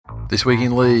This week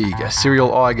in league, a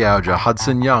serial eye gouger,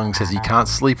 Hudson Young, says he can't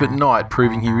sleep at night,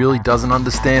 proving he really doesn't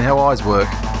understand how eyes work.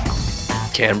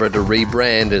 Canberra to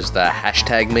rebrand as the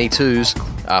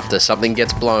 #MeToos. After something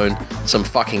gets blown, some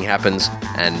fucking happens,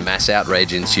 and mass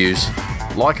outrage ensues.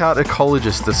 Leichhardt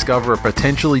ecologists discover a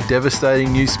potentially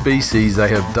devastating new species they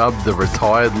have dubbed the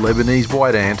retired Lebanese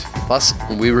white ant. Plus,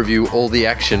 we review all the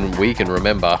action we can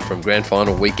remember from Grand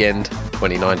Final weekend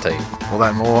 2019. All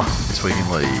that and more this week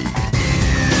in league.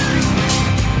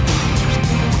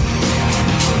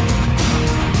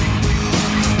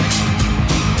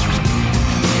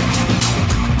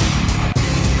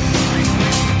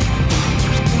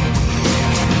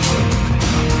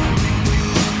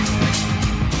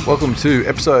 Welcome to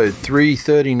episode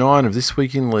 339 of This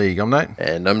Week in League. I'm Nate.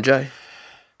 And I'm Jay.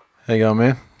 How you going,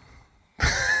 man?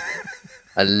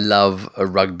 I love a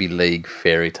rugby league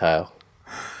fairy tale.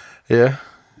 Yeah.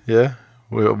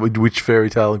 Which fairy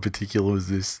tale in particular was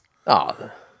this?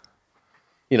 Oh,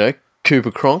 you know,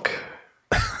 Cooper Cronk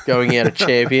going out a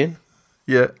champion.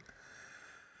 Yeah.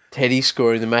 Teddy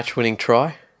scoring the match-winning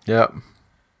try. Yep.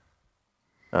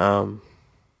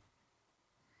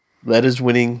 Letters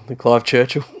winning the Clive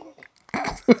Churchill.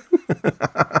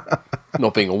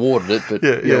 Not being awarded it, but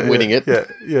winning it.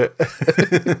 Yeah.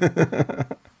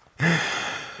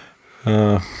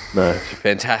 No, it's a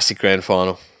fantastic grand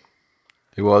final.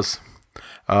 It was.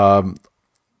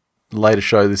 Later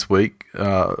show this week,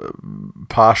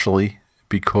 partially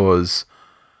because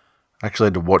I actually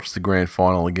had to watch the grand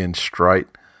final again straight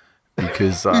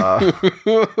because I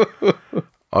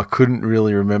couldn't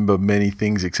really remember many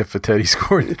things except for Teddy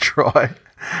scoring the try.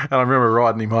 And I remember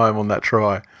riding him home on that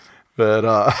try. But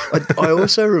I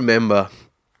also remember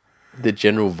the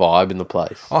general vibe in the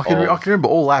place. I can remember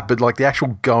all that, but like the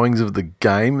actual goings of the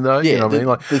game, though. Yeah, you know what I mean?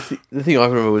 Like the thing I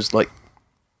remember was like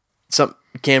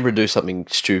Canberra do something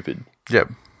stupid.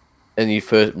 Yep. And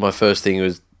my first thing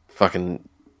was fucking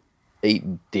eat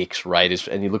dicks Raiders,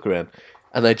 and you look around.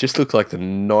 And they just look like the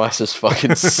nicest,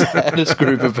 fucking saddest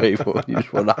group of people. You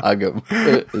just want to hug them.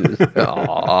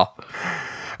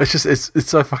 It's just it's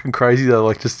so fucking crazy though.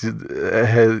 Like just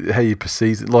how you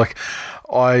perceive it. Like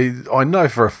I know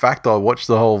for a fact I watched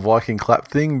the whole Viking clap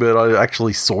thing, but I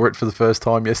actually saw it for the first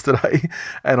time yesterday.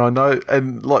 And I know,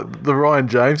 and like the Ryan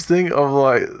James thing, I'm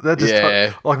like that just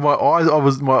like my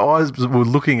eyes were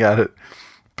looking at it.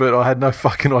 But I had no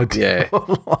fucking idea. Yeah.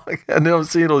 Like, and then I'm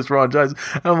seeing all this Ryan James.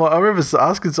 And I'm like, I remember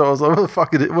asking someone, I was like,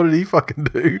 what did he fucking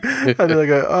do? And then they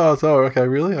go, okay,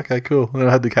 really? Okay, cool. And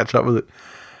I had to catch up with it.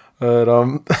 But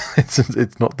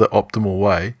it's not the optimal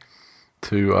way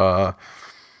to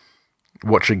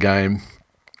watch a game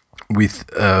with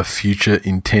a future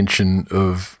intention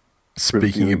of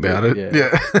speaking about it.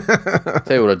 Yeah.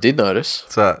 Tell you what I did notice.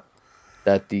 What's that?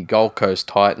 That the Gold Coast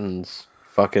Titans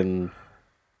fucking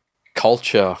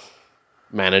culture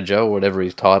manager, or whatever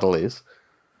his title is,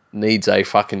 needs a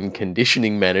fucking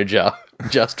conditioning manager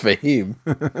just for him.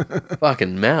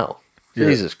 Fucking Mal. Yeah.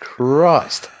 Jesus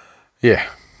Christ. Yeah.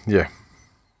 You're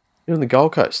on the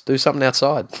Gold Coast. Do something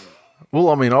outside. Well,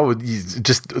 I mean, I would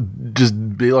just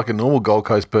be like a normal Gold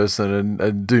Coast person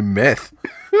and do meth.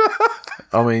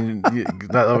 I mean,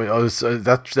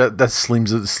 that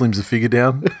slims the figure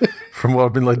down from what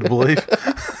I've been led to believe.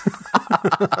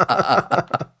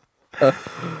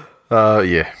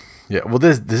 Yeah. Well,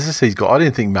 there's these guys. I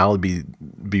didn't think Mal would be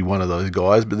one of those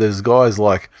guys, but there's guys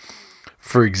like,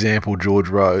 for example, George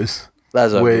Rose.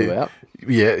 Lazo blew out.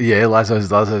 Yeah.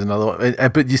 Lazo's another one.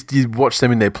 But you watch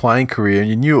them in their playing career, and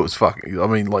you knew it was fucking. I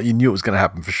mean, like you knew it was going to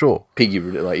happen for sure. Piggy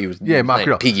Riddell, like he was. Yeah, Mark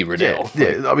Riddell. Piggy Riddell.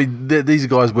 Yeah. I mean, these are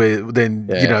guys where then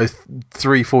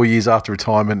 3-4 years after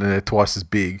retirement, and they're twice as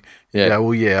big. Yeah.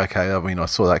 Well, yeah. Okay. I mean, I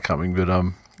saw that coming, but I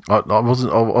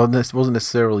wasn't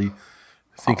necessarily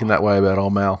thinking that way about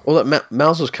old Mal. Well,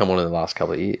 Mal's has come on in the last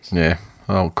couple of years. Yeah.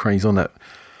 Oh, Crean's on that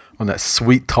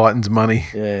sweet Titans money.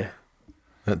 Yeah.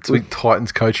 That sweet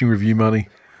Titans coaching review money.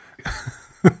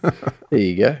 There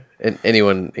you go. And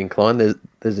anyone inclined,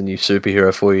 there's a new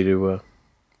superhero for you to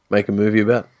make a movie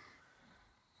about.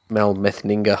 Mal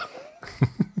Methninger.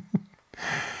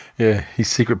 Yeah, his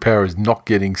secret power is not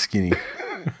getting skinny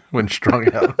when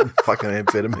strung out on fucking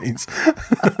amphetamines.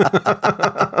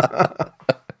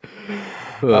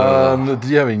 Do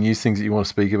you have any news things that you want to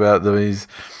speak about?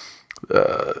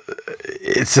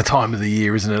 It's the time of the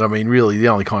year, isn't it? I mean, really, the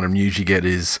only kind of news you get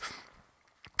is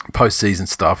postseason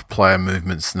stuff, player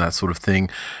movements and that sort of thing.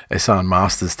 Esan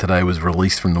Masters today was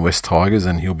released from the West Tigers,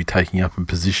 and he'll be taking up a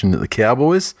position at the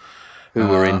Cowboys. Who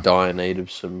were in dire need of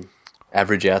some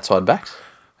average outside backs.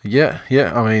 Yeah.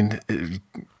 I mean,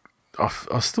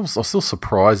 I'm still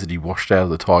surprised that he washed out of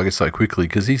the Tigers so quickly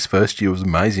because his first year was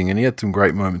amazing and he had some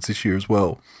great moments this year as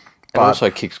well. And also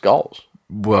kicks goals.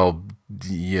 Well,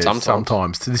 yeah,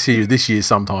 sometimes. This year,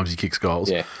 sometimes he kicks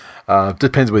goals. Yeah.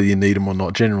 Depends whether you need them or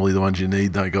not. Generally, the ones you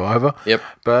need don't go over. Yep.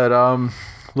 But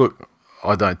look,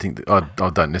 I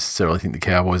don't necessarily think the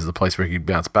Cowboys are the place where he could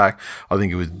bounce back. I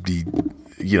think it would be,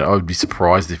 I would be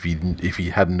surprised if he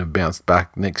hadn't have bounced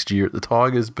back next year at the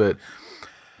Tigers. But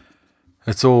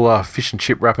it's all fish and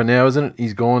chip wrapper now, isn't it?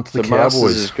 He's gone to the Cowboys.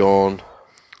 Masters is gone.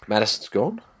 Madison's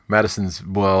gone. Madison's,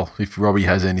 well, if Robbie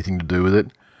has anything to do with it,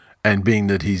 and being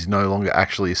that he's no longer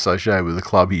actually associated with the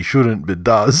club, he shouldn't, but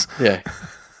does. Yeah.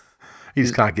 He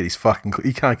just can't get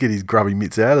his grubby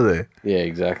mitts out of there. Yeah,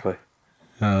 exactly.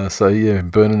 So yeah,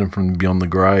 burning them from beyond the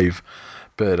grave.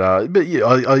 But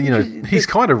yeah, he's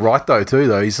kind of right though too.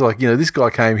 Though he's like, this guy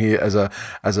came here as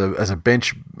a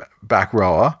bench back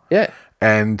rower. Yeah.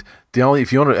 And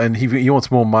if you want to, and he wants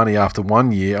more money after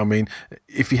 1 year. I mean,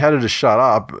 if he had to shut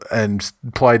up and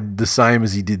played the same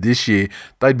as he did this year,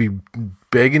 they'd be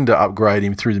begging to upgrade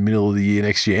him through the middle of the year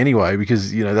next year anyway,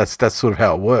 because that's sort of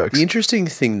how it works. The interesting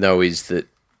thing though is that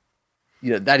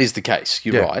that is the case.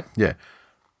 You're right. Yeah.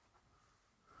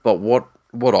 But what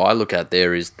I look at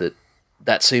there is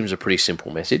that seems a pretty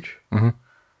simple message,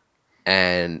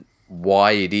 and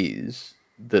why it is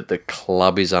that the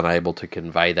club is unable to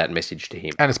convey that message to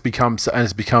him. And it's become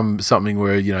something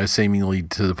where, seemingly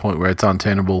to the point where it's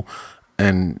untenable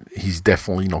and he's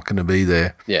definitely not going to be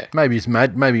there. Yeah. Maybe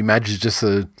Madge is just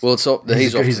a... Well,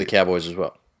 he's off to the Cowboys as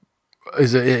well.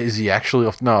 Is he actually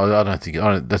off? No, I don't think...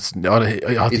 I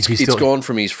think he's still... It's gone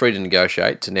from he's free to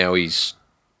negotiate to now he's...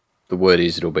 The word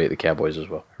is it'll be at the Cowboys as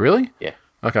well. Really? Yeah.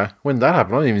 Okay. When did that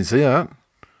happen? I didn't even see that.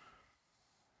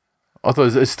 I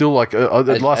thought it's still like...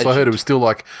 last I heard, it was still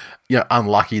like,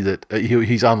 unlucky that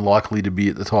he's unlikely to be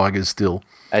at the Tigers still.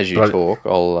 As you talk,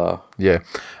 I'll... Yeah.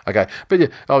 Okay. But yeah,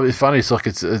 it's funny. It's like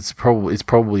it's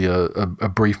probably a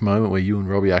brief moment where you and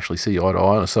Robbie actually see eye to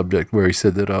eye on a subject where he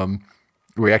said that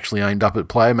we actually aimed up at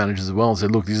player managers as well and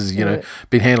said, look, this is,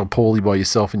 been handled poorly by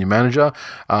yourself and your manager.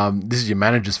 This is your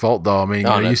manager's fault though. I mean,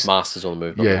 Masters on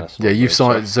the move. Yeah. You've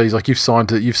signed. So he's like, you've signed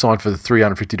for the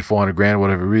 350 to 400 grand,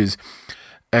 whatever it is.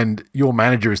 And your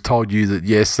manager has told you that,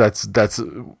 yes, that's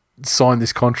sign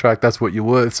this contract, that's what you're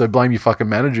worth. So blame your fucking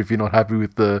manager if you're not happy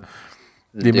with the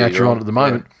amount you're on at the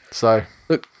moment. Yeah. So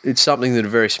look, it's something that a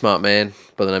very smart man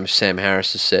by the name of Sam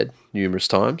Harris has said numerous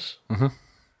times.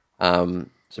 Mm-hmm.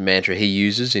 It's a mantra he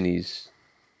uses in his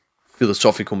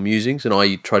philosophical musings, and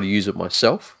I try to use it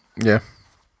myself. Yeah.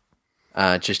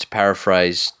 Just to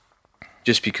paraphrase,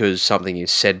 just because something is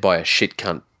said by a shit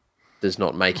cunt does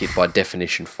not make it by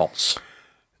definition false.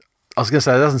 I was going to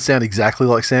say, it doesn't sound exactly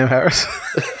like Sam Harris.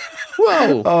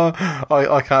 Well,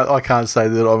 I can't say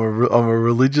that I'm a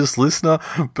religious listener,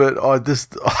 but I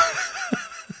just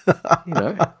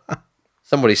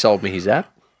somebody sold me his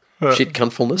app, Shit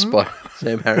Cuntfulness by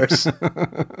Sam Harris.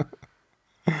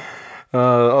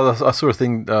 I saw a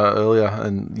thing earlier,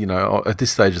 and at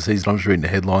this stage of the season, I'm just reading the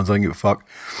headlines. I don't give a fuck.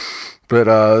 But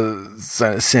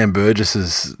Sam Burgess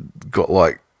has got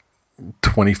like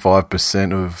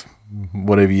 25% of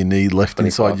whatever you need left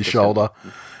inside your shoulder,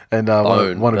 and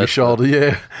one of his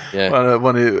shoulder,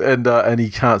 and he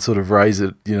can't sort of raise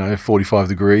it, 45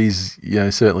 degrees,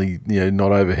 certainly,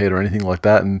 not overhead or anything like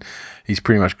that, and he's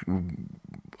pretty much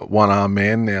one arm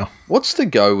man now. What's the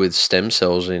go with stem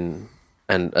cells and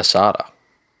ASADA?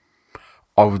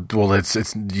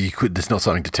 It's not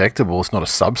something detectable. It's not a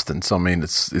substance. I mean,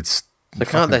 it's. So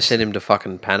can't they send him to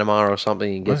fucking Panama or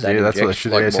something and get that injection? That's what they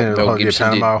should. Like send him to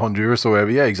Panama or Honduras or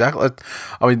whatever. Yeah, exactly.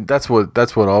 I mean, that's what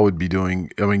I would be doing.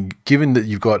 I mean, given that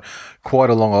you've got quite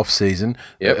a long off season,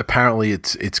 apparently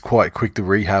it's quite quick to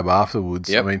rehab afterwards.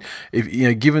 Yep. I mean,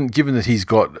 if given that he's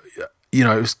got,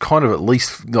 it's kind of at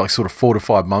least like sort of 4 to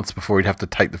 5 months before he'd have to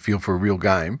take the field for a real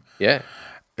game. Yeah.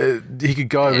 He could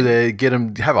go over there,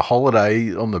 have a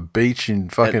holiday on the beach in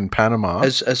fucking Panama.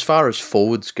 As far as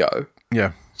forwards go,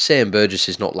 yeah. Sam Burgess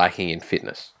is not lacking in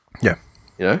fitness. Yeah.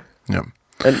 Yeah.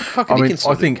 And fucking he can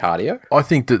still do cardio. I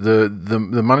think that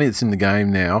the money that's in the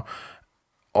game now,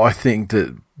 I think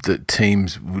that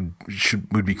teams would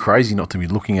be crazy not to be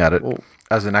looking at it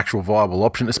as an actual viable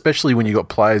option, especially when you got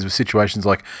players with situations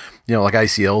like like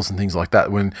ACLs and things like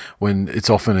that, when it's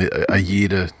often a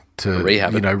year to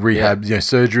rehab,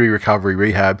 surgery, recovery,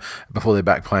 rehab before they're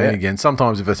back playing again.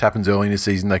 Sometimes if this happens early in the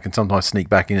season, they can sometimes sneak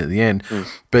back in at the end.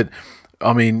 But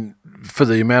I mean, for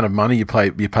the amount of money you pay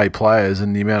players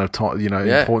and the amount of time,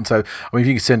 important. So I mean, if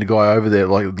you can send a guy over there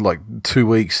like 2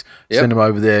 weeks, send him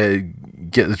over there,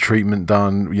 get the treatment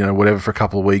done, whatever for a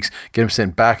couple of weeks, get him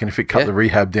sent back, and if it cut the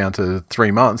rehab down to 3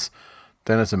 months,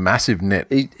 then it's a massive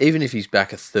net. Even if he's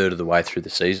back a third of the way through the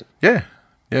season. Yeah.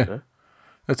 know?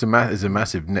 It's a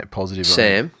massive net positive.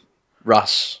 Sam,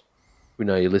 Russ, we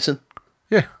know you listen.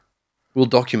 Yeah. We'll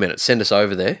document it. Send us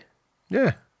over there.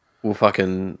 Yeah. We'll do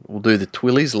the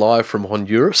TWiLies live from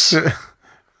Honduras.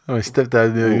 Oh, my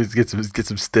stepdad get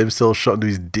some stem cells shot into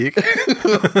his dick.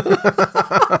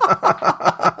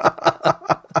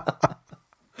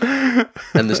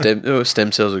 And the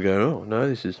stem cells will go, oh, no,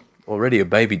 this is already a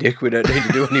baby dick. We don't need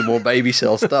to do any more baby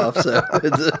cell stuff. So, I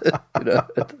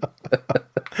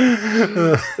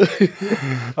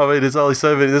mean, there's only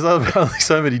so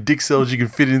many dick cells you can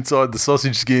fit inside the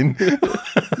sausage skin.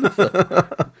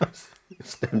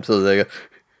 Stem cells, they go,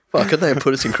 fuck, could they have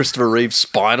put us in Christopher Reeve's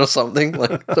spine or something?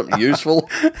 Like, something useful?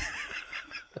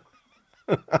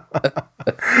 Well,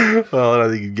 I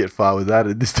don't think you can get far with that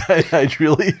at this day and age,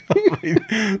 really. I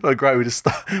mean, like, great, we're just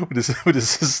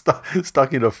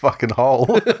stuck in a fucking hole.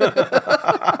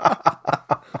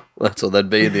 That's what they'd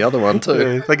be in the other one too.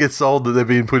 Yeah, they get sold that they're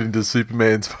being put into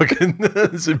Superman's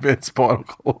spinal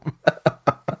column.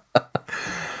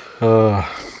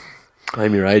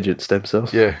 Name your agent, stem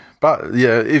cells. Yeah, but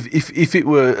yeah, if it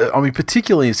were, I mean,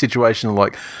 particularly in a situation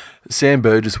like Sam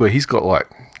Burgess, where he's got like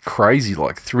crazy,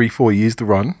 like 3-4 years to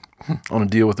run on a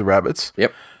deal with the Rabbits.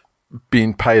 Yep.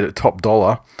 Being paid at top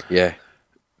dollar. Yeah.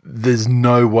 There's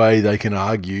no way they can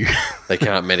argue. They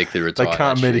can't medically retire. They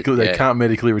can't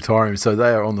medically retire him, so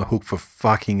they are on the hook for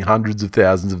fucking hundreds of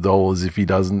thousands of dollars if he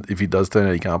does turn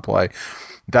out he can't play.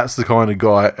 That's the kind of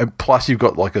guy, and plus you've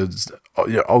got like a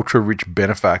ultra rich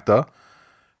benefactor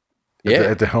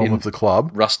at the helm of the club,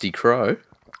 Rusty Crowe.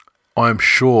 I'm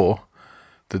sure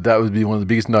that would be one of the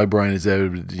biggest no-brainers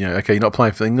ever. Okay, you're not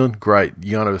playing for England, great.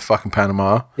 You're going to fucking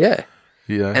Panama. Yeah.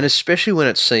 Yeah. And especially when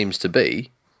it seems to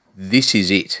be, this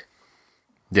is it.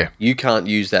 Yeah. You can't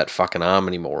use that fucking arm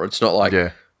anymore. It's not like,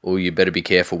 oh, you better be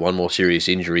careful, one more serious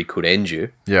injury could end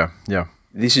you. Yeah, yeah.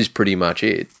 This is pretty much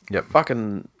it. Yep.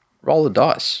 Fucking roll the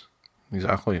dice.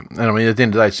 Exactly. And I mean, at the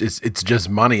end of the day, it's just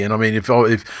money. And I mean, if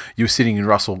you were sitting in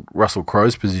Russell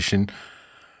Crowe's position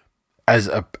as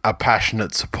a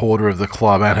passionate supporter of the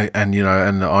club and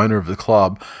the owner of the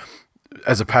club,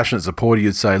 as a passionate supporter,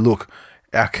 you'd say, look,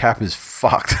 our cap is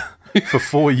fucked for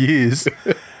 4 years.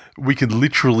 We could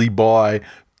literally buy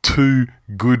 2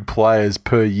 good players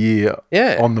per year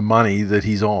on the money that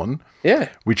he's on. Yeah,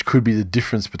 which could be the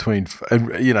difference between,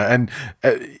 instead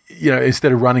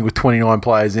of running with 29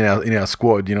 players in our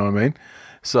squad, you know what I mean?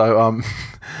 So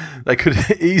they could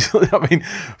easily. I mean,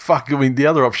 the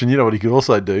other option, you know what he could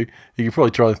also do? He could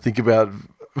probably try and think about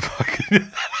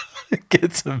fucking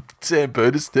get some Sam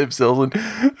Burgess stem cells and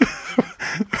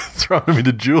throw them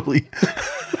into Julie.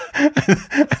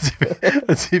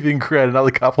 and see if you can create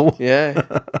another couple. Yeah.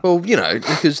 Well,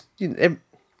 because you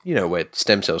know where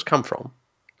stem cells come from.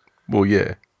 Well,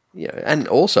 yeah. Yeah, and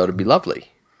also it'd be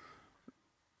lovely.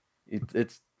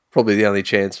 It's probably the only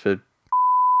chance for...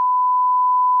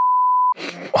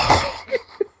 Oh.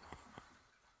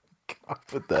 Can't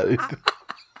put that in.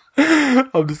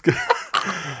 I'm just going to...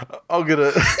 I'm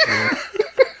going to...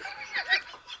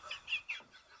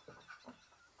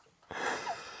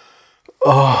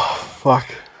 Oh, fuck.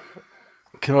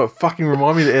 Can I fucking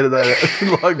remind me to edit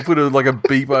that? Like, put a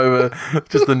beep over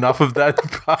just enough of that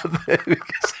part there.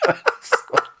 Because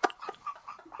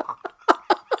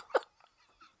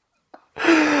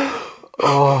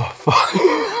oh, fuck.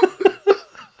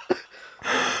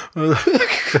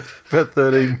 About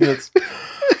 13 minutes.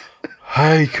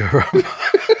 Hey, caramba.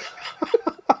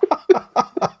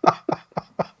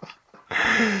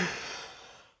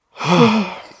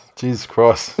 Jesus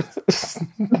Christ.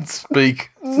 Speak.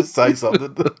 Say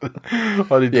something.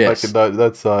 I need to make a note.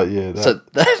 That's, that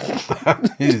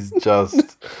is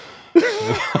just...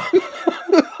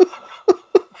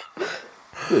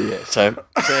 Yeah, Sam,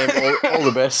 all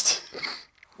the best.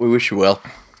 We wish you well.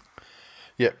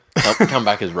 Yep. Come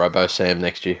back as Robo Sam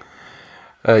next year.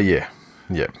 Yeah.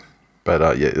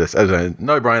 But, that's a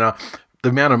no-brainer. The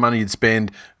amount of money you'd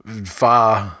spend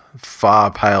far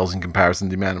pales in comparison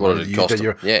to the amount of money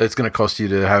that's going to cost you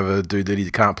to have a dude that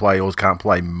either can't play or can't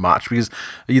play much. Because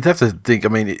you'd have to think, I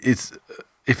mean, if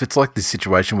it's like this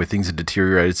situation where things have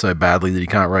deteriorated so badly that he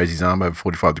can't raise his arm over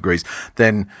 45 degrees,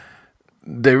 then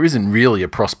there isn't really a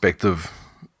prospect of...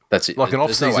 That's it. Like an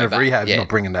off-season of rehab is not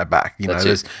bringing that back. You need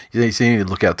to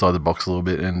look outside the box a little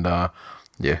bit and,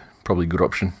 probably a good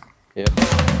option. Yeah.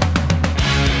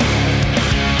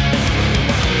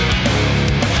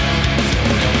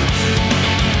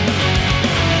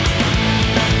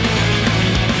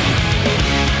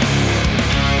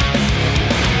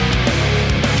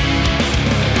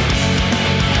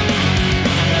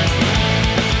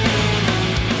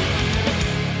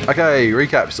 Okay,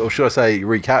 recaps, or should I say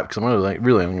recap? Because I'm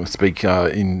really only going to speak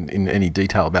in any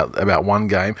detail about one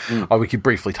game. We could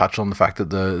briefly touch on the fact that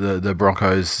the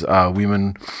Broncos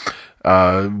women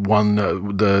won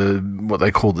the what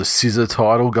they call the scissor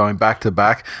title, going back to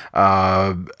back,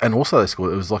 and also they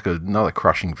scored. It was like another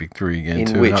crushing victory again.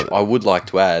 In which I would like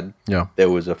to add, there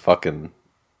was a fucking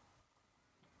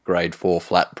grade 4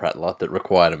 flat prattler that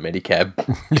required a Medicab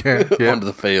onto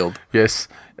the field. Yes,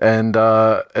 and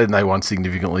they won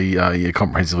significantly,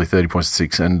 comprehensively, 30 points to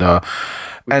 6, and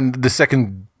the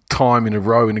second time in a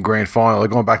row in a grand final. They're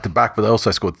going back to back, but they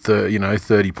also scored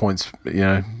 30 points,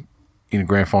 in a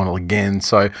grand final again.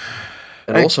 So,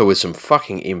 and also with some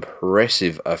fucking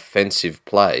impressive offensive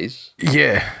plays.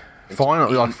 Yeah,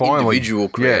 finally, individual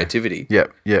creativity. Yeah,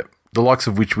 the likes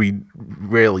of which we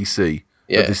rarely see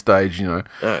at this stage. No.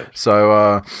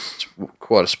 So it's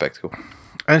quite a spectacle.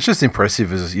 And it's just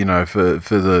impressive, as for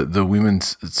the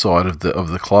women's side of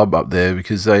the club up there,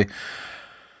 because they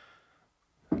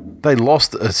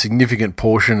lost a significant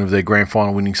portion of their grand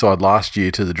final winning side last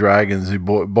year to the Dragons,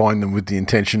 who bind them with the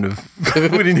intention of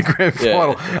winning the grand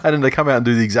final, and then they come out and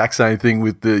do the exact same thing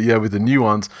with the new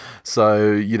ones.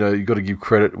 So you've got to give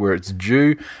credit where it's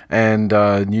due. And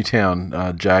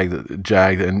Newtown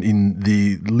jagged, and in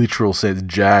the literal sense,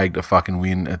 jagged a fucking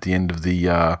win at the end of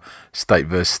the state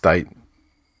versus state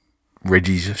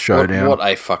Reggie's showdown. What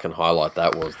a fucking highlight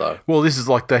that was, though. Well, this is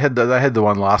like they had the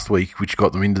one last week, which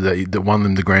got them into that won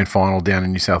them the grand final down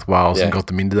in New South Wales and got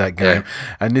them into that game.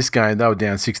 Yeah. And this game, they were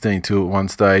down 16-2 at one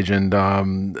stage and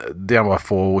down by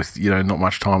 4 with not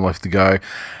much time left to go.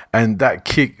 And that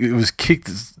kick, it was kicked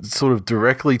sort of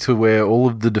directly to where all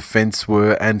of the defence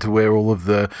were and to where all of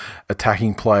the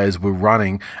attacking players were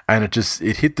running, and it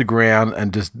hit the ground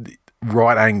and just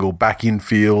right angle back in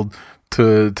field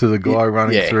to the guy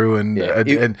running through, and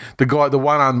the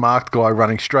one unmarked guy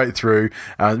running straight through,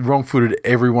 wrong-footed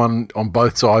everyone on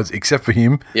both sides except for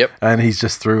him. Yep. And he's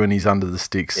just through and he's under the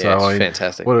sticks. Yeah, so it's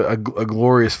fantastic. What a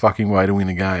glorious fucking way to win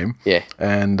a game. Yeah.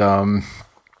 And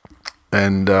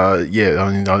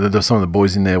there's some of the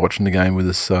boys in there watching the game with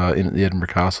us in at the Edinburgh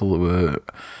Castle that were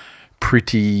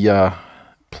pretty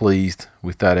pleased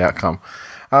with that outcome.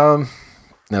 Now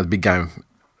the big game.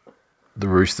 The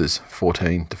Roosters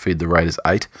 14 to feed the Raiders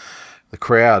 8. The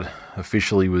crowd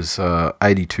officially was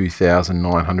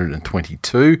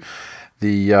 82,922.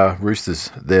 The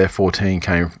Roosters, their 14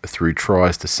 came through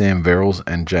tries to Sam Verrills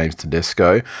and James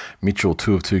Tedesco. Mitchell,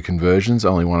 2 of 2 conversions,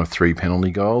 only 1 of 3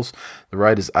 penalty goals. The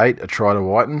Raiders 8, a try to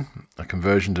Whiten, a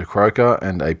conversion to Croker,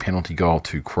 and a penalty goal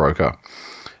to Croker.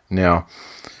 Now,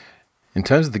 in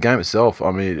terms of the game itself,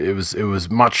 I mean, it was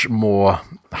much more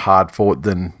hard fought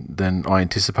than I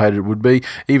anticipated it would be.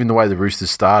 Even the way the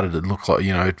Roosters started, it looked like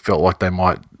it felt like they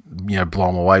might blow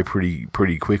them away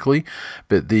pretty quickly.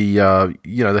 But they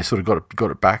sort of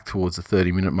got it back towards the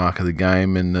 30-minute mark of the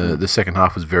game, and the second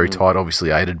half was very tight.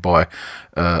 Obviously aided by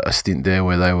a stint there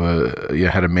where they were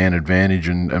had a man advantage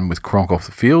and with Cronk off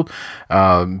the field,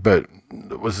 but.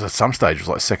 It was at some stage, it was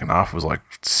like second half was like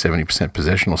 70%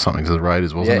 possession or something to the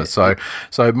Raiders, wasn't it? So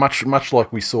much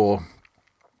like we saw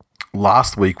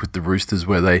last week with the Roosters,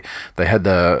 where they had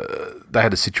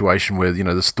a situation where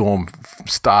the Storm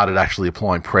started actually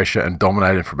applying pressure and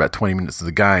dominated for about 20 minutes of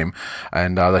the game,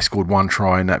 and they scored 1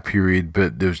 try in that period,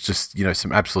 but there was just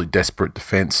some absolute desperate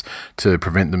defence to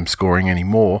prevent them scoring any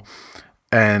more.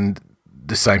 And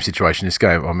the same situation this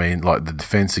game. I mean, like the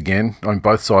defence again. On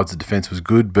both sides, the defence was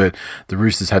good, but the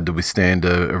Roosters had to withstand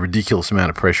a ridiculous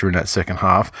amount of pressure in that second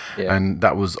half, and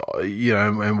that was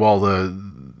And while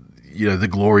the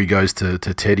glory goes to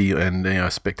Teddy and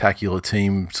a spectacular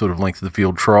team sort of length of the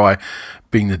field try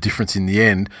being the difference in the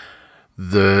end,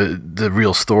 the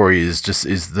real story is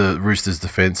the Roosters'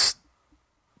 defence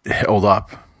held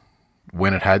up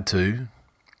when it had to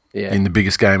in the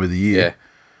biggest game of the year. Yeah.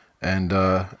 And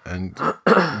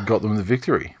got them the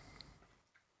victory.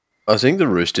 I think the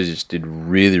Roosters just did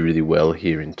really, really well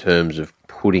here in terms of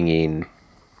putting in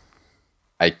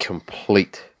a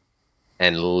complete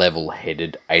and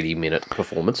level-headed 80-minute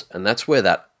performance, and that's where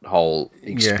that whole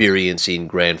experience in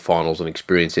grand finals and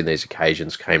experience in these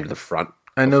occasions came to the front.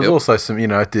 And there was also some, they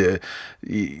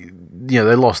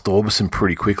lost Orbison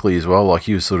pretty quickly as well. Like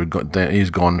he was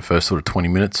gone the first sort of 20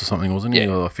 minutes or something, wasn't he?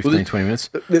 Or 15, 20 minutes.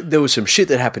 There was some shit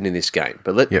that happened in this game,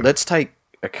 but let's take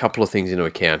a couple of things into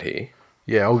account here.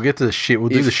 Yeah, we'll get to the shit. We'll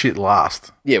do the shit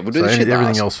last. Yeah, we'll do the shit last.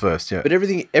 Everything else first, yeah. But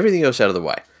everything else out of the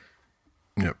way.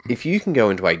 Yep. If you can go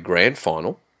into a grand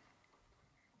final,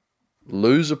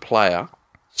 lose a player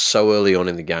so early on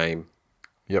in the game,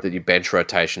 that your bench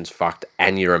rotation's fucked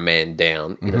and you're a man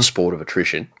down in a sport of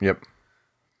attrition. Yep.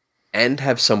 And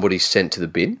have somebody sent to the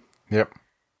bin. Yep.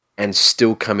 and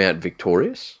still come out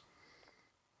victorious.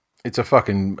 It's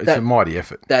a mighty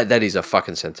effort. That is a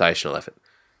fucking sensational effort.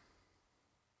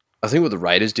 I think what the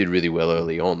Raiders did really well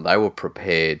early on, they were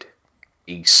prepared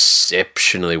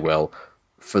exceptionally well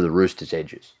for the Roosters'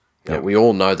 edges. You know, we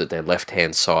all know that their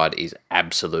left-hand side is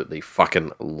absolutely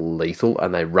fucking lethal,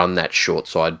 and they run that short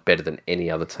side better than any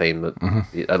other team, that,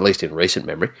 at least in recent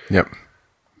memory. Yep.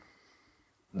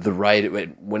 The Raiders,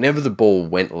 whenever the ball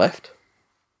went left,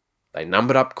 they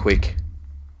numbered up quick,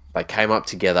 they came up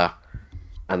together,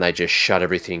 and they just shut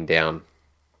everything down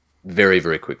very,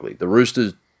 very quickly. The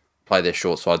Roosters play their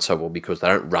short side so well because they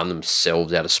don't run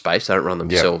themselves out of space, they don't run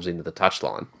themselves into the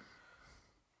touchline.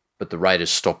 But the Raiders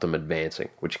stopped them advancing,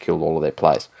 which killed all of their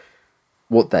plays.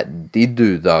 What that did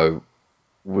do, though,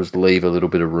 was leave a little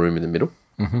bit of room in the middle.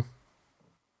 Mm-hmm.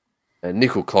 And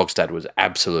Nickel Klogstad was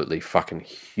absolutely fucking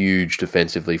huge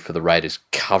defensively for the Raiders,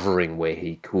 covering where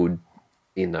he could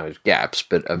in those gaps.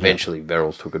 But eventually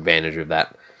Verrills took advantage of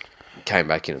that, came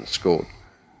back in and scored.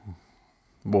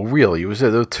 Well, really,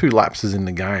 there were 2 lapses in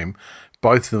the game.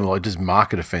 Both of them, like, just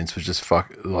market defence was just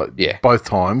both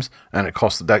times, and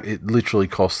it literally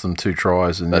cost them 2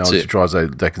 tries, and the other 2 tries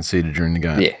they conceded during the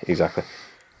game. Yeah, exactly.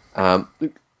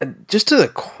 Just to the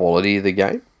quality of the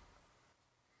game,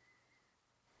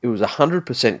 it was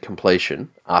 100% completion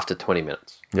after 20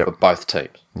 minutes for both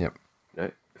teams. Yep.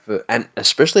 You know, and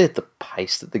especially at the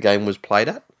pace that the game was played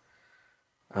at.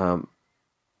 And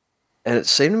it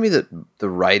seemed to me that the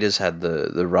Raiders had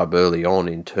the rub early on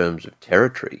in terms of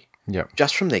territory. Yep.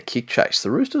 Just from their kick chase.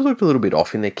 The Roosters looked a little bit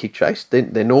off in their kick chase.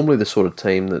 They're normally the sort of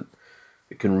team that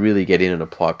can really get in and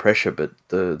apply pressure, but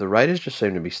the Raiders just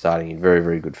seem to be starting in very,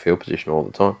 very good field position all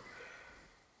the time.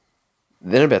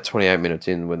 Then about 28 minutes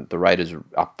in, when the Raiders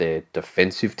upped their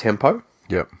defensive tempo,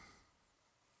 the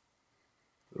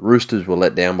Roosters were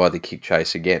let down by the kick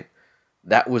chase again.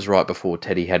 That was right before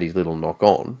Teddy had his little knock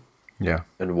on. Yeah.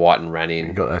 And Whiten ran in.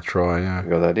 He got that try, yeah.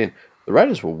 Got that in. The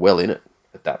Raiders were well in it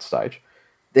at that stage.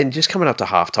 Then just coming up to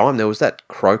half-time, there was that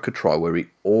Croker try where he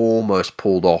almost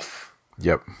pulled off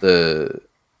the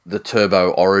Turbo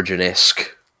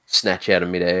Origin-esque snatch out of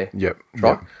midair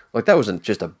try. Like, that wasn't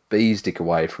just a bee's dick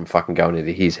away from fucking going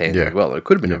into his hands as well. It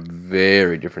could have been a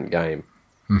very different game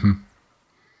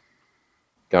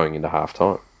going into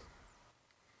half-time.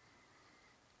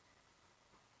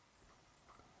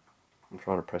 I'm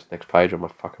trying to press next page on my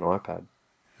fucking iPad.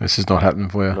 This is not happening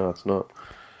for you. No, it's not.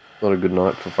 Not a good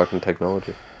night for fucking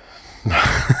technology.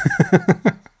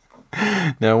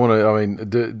 Now,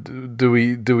 do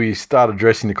we start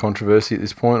addressing the controversy at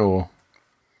this point, or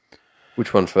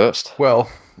which one first?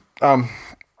 Well,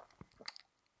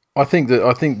 I think there's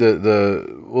going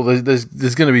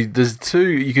to be 2.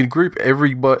 You can group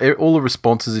all the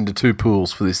responses into 2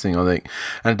 pools for this thing, I think,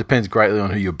 and it depends greatly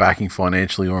on who you're backing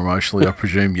financially or emotionally. I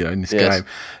presume, in this game.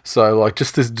 So, like,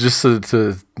 just so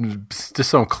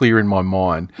I'm clear in my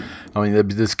mind, I mean,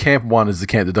 there's camp 1 is the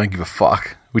camp that don't give a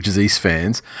fuck, which is East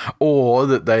fans, or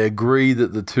that they agree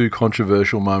that the 2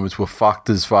 controversial moments were fucked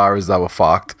as far as they were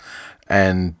fucked,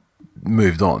 and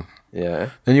moved on. Yeah.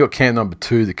 Then you got camp number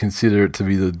 2 that consider it to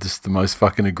be the most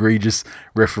fucking egregious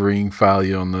refereeing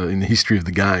failure in the history of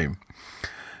the game.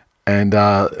 And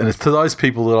it's to those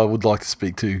people that I would like to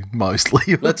speak to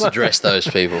mostly. Let's address those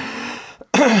people.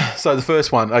 So the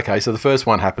first one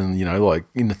happened, like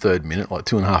in the 3rd minute, like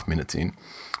 2.5 minutes in,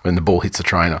 when the ball hits the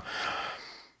trainer.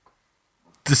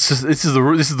 This is the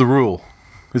rule.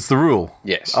 It's the rule.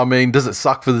 Yes. I mean, does it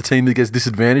suck for the team that gets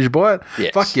disadvantaged by it?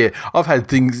 Yes. Fuck yeah. I've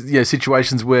had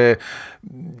situations where,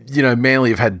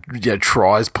 Manly have had,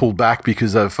 tries pulled back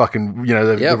because of fucking,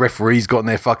 the referee's got in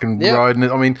their fucking road. And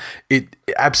I mean, it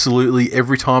absolutely,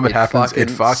 every time it happens, it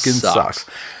fucking sucks.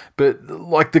 But,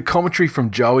 like, the commentary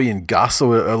from Joey and Gus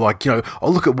are like, oh,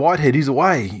 look at Whitehead, he's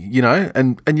away,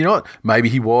 and you know what? Maybe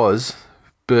he was.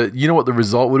 But you know what the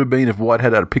result would have been if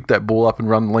Whitehead had picked that ball up and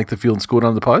run the length of field and scored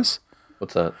under the post?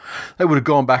 What's that? They would have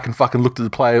gone back and fucking looked at the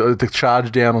player, the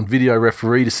charge down on video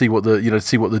referee to see what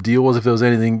the deal was, if there was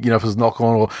anything, if it was knock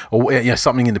on or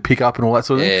something in the pickup and all that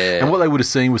sort of thing. And what they would have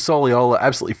seen was Soliola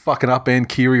absolutely fucking upend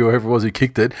Kiri or whoever it was who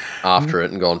kicked it after it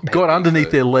and got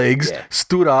underneath their legs,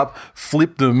 stood up,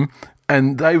 flipped them.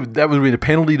 And that would have been a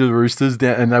penalty to the Roosters,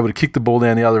 and they would have kicked the ball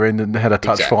down the other end and had a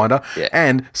touch finder. Yeah.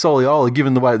 And Soliola,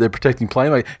 given the way they're protecting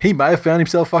playmate, he may have found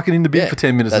himself fucking in the bin for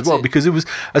 10 minutes as well. Because it was,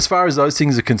 as far as those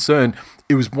things are concerned,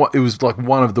 it was like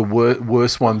one of the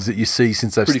worst ones that you see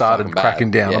since they've started cracking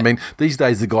down. Yeah. I mean, these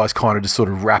days the guys kind of just sort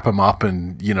of wrap them up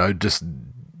and just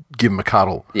give them a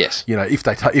cuddle. Yes.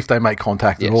 If they make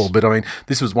contact at all. But I mean,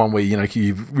 this was one where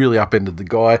you've really upended the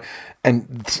guy, and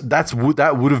that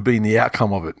would have been the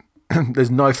outcome of it.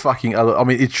 there's no fucking other. I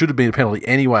mean, it should have been a penalty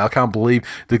anyway. I can't believe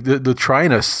the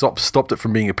trainer stopped it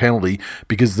from being a penalty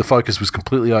because the focus was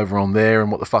completely over on there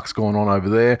and what the fuck's going on over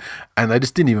there, and they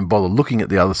just didn't even bother looking at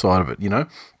the other side of it, you know.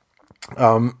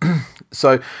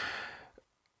 So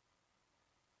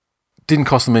didn't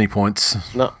cost them any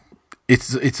points. No.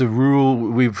 It's a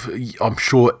rule. I'm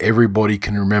sure everybody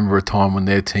can remember a time when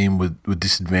their team were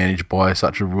disadvantaged by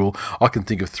such a rule. I can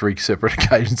think of 3 separate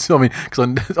occasions. I mean,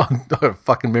 because I have a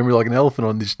fucking memory like an elephant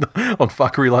on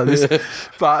fuckery like this.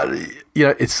 But you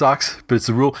know, it sucks. But it's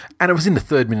a rule, and it was in the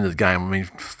 3rd minute of the game. I mean,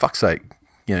 for fuck's sake,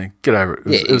 you know, get over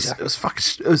it.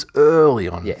 It was early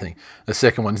on. I think the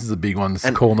second one. This is the big one. This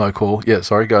is call no call. Yeah,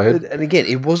 sorry. Go ahead. And again,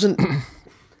 it wasn't.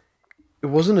 It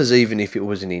wasn't as even if it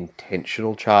was an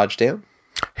intentional charge down.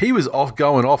 He was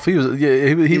going off. He was, yeah.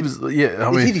 He was, yeah. I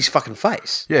mean, he hit his fucking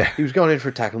face. Yeah, he was going in for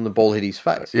a tackle, and the ball hit his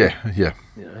face. Yeah. You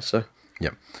know, so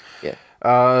yeah.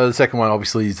 The second one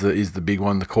obviously is the big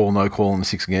one. The call, no call, on the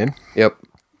 6 again. Yep.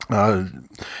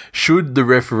 Should the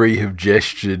referee have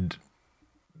gestured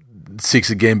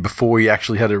 6 again before he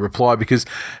actually had a reply? Because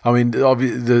I mean,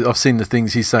 I've seen the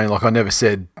things he's saying. Like, I never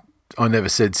said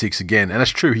 6 again. And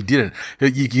that's true, he didn't.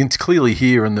 You can clearly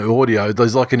hear in the audio,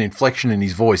 there's like an inflection in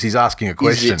his voice. He's asking a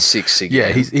question. Is it 6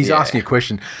 again? Yeah, he's asking a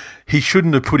question. He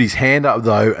shouldn't have put his hand up,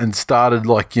 though, and started,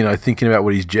 like, you know, thinking about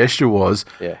what his gesture was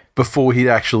before he'd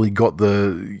actually got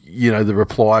the, you know, the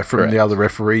reply from the other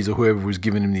referees or whoever was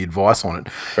giving him the advice on it.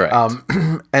 Correct.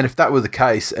 And if that were the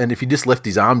case, and if he just left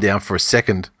his arm down for a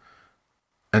second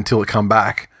until it come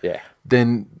back,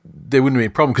 then there wouldn't be a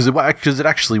problem because it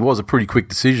actually was a pretty quick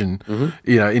decision,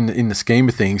 you know, in the scheme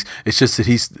of things. It's just that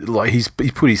he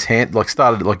put his hand, like,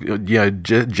 started, like, you know,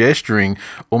 gesturing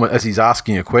almost as he's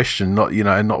asking a question, not, you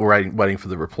know, and not waiting for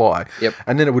the reply. Yep.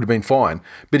 And then it would have been fine.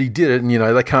 But he did it, and, you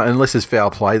know, they can't, unless there's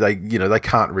foul play, they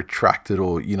can't retract it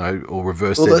or, you know, or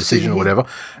reverse their decision or whatever.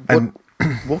 And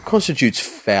what constitutes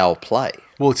foul play?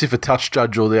 Well, it's if a touch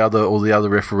judge or the other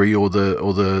referee or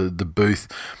the booth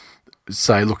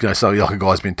say, look, you know, so like a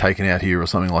guy's been taken out here or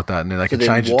something like that, and then they can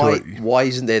change it to it. Why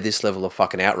isn't there this level of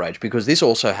fucking outrage? Because this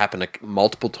also happened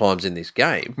multiple times in this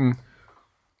game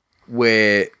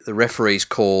where the referee's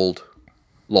called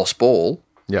lost ball.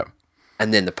 Yep.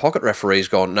 And then the pocket referee's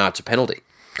gone, no, it's a penalty.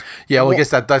 Yeah, well, I guess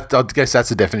that's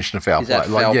the definition of foul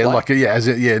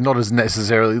play. Not as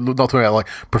necessarily, not talking about like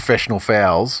professional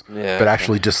fouls, but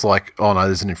actually just like, oh no,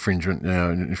 there's an infringement, you know,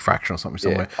 an infraction or something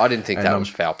somewhere. I didn't think that was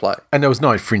foul play, and there was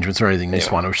no infringements or anything in this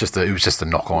one. It was just a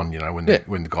knock on, you know, when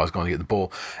the guy's going to get the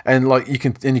ball, and like you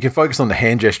can focus on the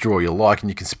hand gesture all you like, and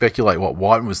you can speculate what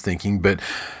Whiten was thinking, but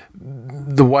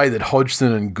the way that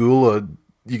Hodgson and Gula,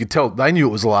 you could tell they knew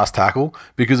it was the last tackle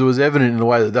because it was evident in the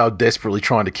way that they were desperately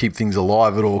trying to keep things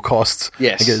alive at all costs.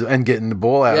 Yes. And getting the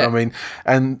ball out. Yeah. I mean,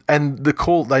 and the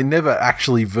call, they never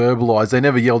actually verbalised. They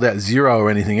never yelled out 0 or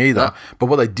anything either. No. But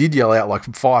what they did yell out like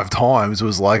 5 times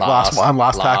was like last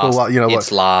tackle. You know,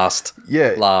 it's last.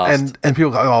 Yeah. Last. And people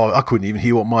go, oh, I couldn't even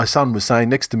hear what my son was saying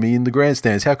next to me in the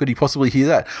grandstands. How could he possibly hear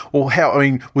that? Or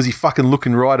was he fucking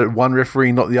looking right at one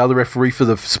referee, not the other referee for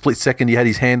the split second he had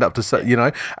his hand up to say, you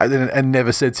know, and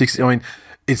never said 6. I mean,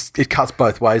 it cuts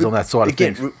both ways on that side of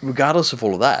things. Regardless of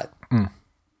all of that,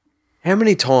 how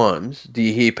many times do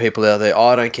you hear people out there,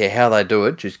 I don't care how they do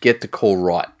it, just get the call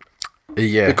right?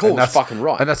 Yeah, the call was fucking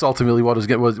right, and that's ultimately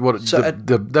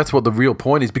that's what the real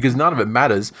point is, because none of it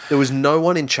matters. There was no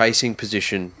one in chasing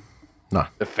position,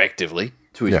 effectively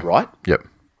to his right. Yep.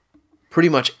 Pretty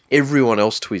much everyone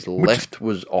else to his left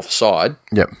was offside.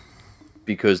 Yep.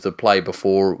 Because the play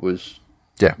before it was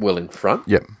well in front.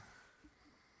 Yep.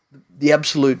 The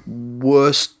absolute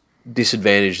worst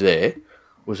disadvantage there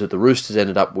was that the Roosters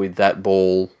ended up with that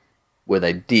ball where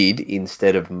they did,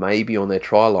 instead of maybe on their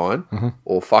try line,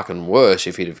 or fucking worse,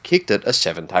 if he'd have kicked it, a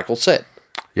 7-tackle set.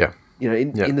 Yeah. You know,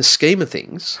 in the scheme of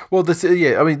things. Well,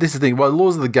 I mean, this is the thing. Well, the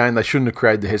laws of the game, they shouldn't have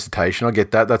created the hesitation. I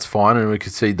get that. That's fine, and we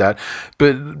could see that.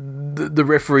 But the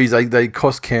referees, they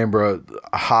cost Canberra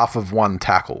half of one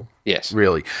tackle. Yes.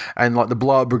 Really. And like the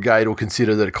blow-up brigade will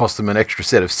consider that it cost them an extra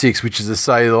set of 6, which is to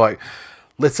say, like,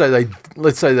 let's say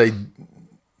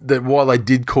that while they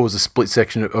did cause a split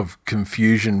section of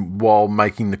confusion while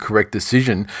making the correct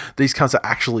decision, these cunts are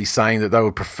actually saying that they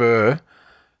would prefer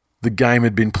the game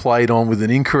had been played on with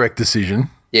an incorrect decision.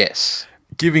 Yes.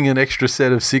 Giving an extra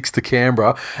set of 6 to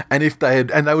Canberra, and if they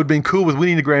would have been cool with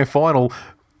winning the grand final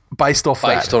based off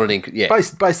that. Based on an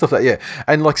based off that, yeah.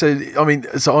 And like, so I mean,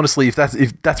 so honestly, if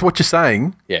that's what you're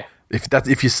saying,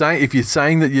 If you're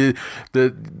saying that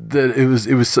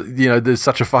it was there's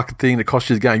such a fucking thing that cost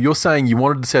you the game. You're saying you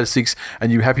wanted to set a 6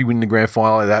 and you're happy winning the grand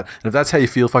final like that. And if that's how you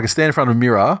feel, if I can stand in front of a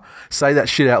mirror, say that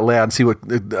shit out loud and see what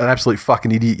an absolute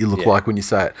fucking idiot you look like when you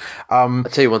say it. I'll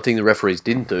tell you one thing the referees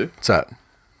didn't do. What's that?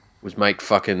 Was make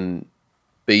fucking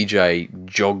BJ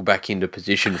jog back into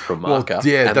position from marker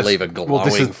and leave a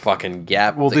glowing fucking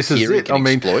gap. Well, this is it. I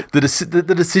mean,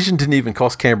 the decision didn't even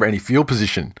cost Canberra any field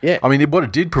position. Yeah. I mean, what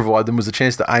it did provide them was a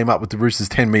chance to aim up with the Roosters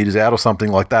 10 metres out or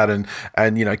something like that and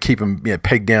keep them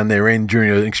pegged down their end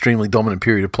during an extremely dominant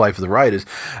period of play for the Raiders.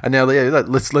 And now,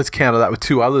 let's counter that with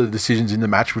 2 other decisions in the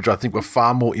match, which I think were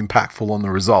far more impactful on the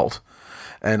result.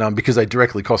 And because they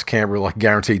directly cost Canberra like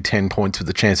guaranteed 10 points with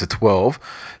a chance of 12.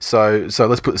 So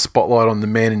let's put the spotlight on the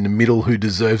man in the middle who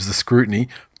deserves the scrutiny,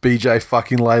 BJ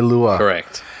fucking Leilua.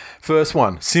 Correct. First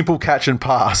one, simple catch and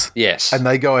pass. Yes. And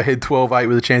they go ahead 12-8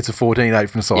 with a chance of 14-8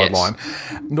 from the sideline.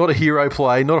 Yes. Not a hero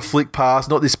play, not a flick pass,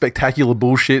 not this spectacular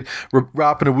bullshit.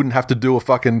 Rapiner wouldn't have to do a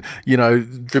fucking,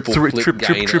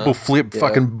 triple flip,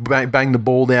 fucking bang the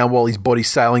ball down while his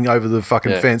body's sailing over the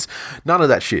fucking fence. None of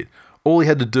that shit. All he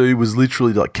had to do was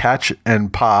literally like catch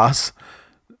and pass.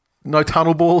 No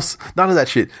tunnel balls, none of that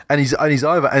shit, and he's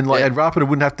over. And and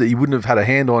Rapiner he wouldn't have had a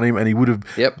hand on him, and he would have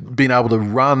been able to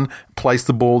run, place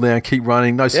the ball down, keep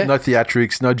running. No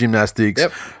theatrics, no gymnastics,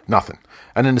 nothing.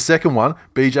 And then the second one,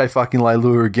 BJ fucking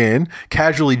Leilua again,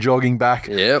 casually jogging back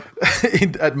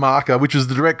at marker, which was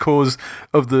the direct cause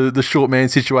of the short man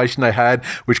situation they had,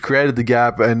 which created the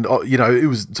gap. And, it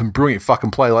was some brilliant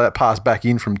fucking play. Like that pass back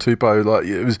in from Tupou, like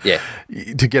it was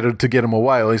to get him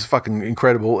away. Like, it's fucking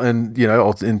incredible. And,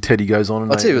 and Teddy goes on.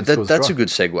 And I'll tell you, that's a good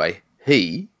segue.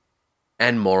 He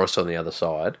and Morris on the other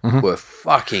side were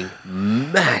fucking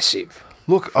massive.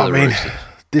 Look, I mean...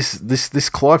 This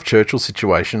Clive Churchill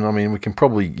situation, I mean, we can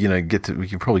probably get to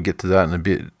that in a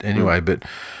bit anyway. But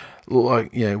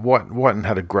Whiten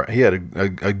had a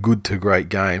good to great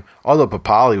game. I thought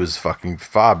Papali was fucking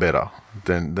far better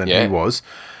than he was.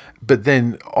 But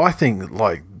then I think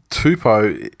like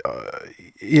Tupou,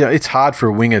 it's hard for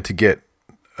a winger to get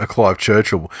a Clive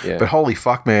Churchill, but holy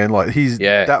fuck, man! Like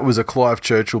that was a Clive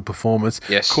Churchill performance.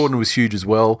 Yes, Cordner was huge as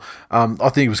well. I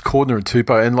think it was Cordner and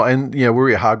Tupou, and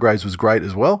Warrior Hargraves was great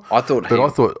as well. I thought that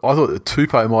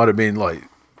Tupou might have been like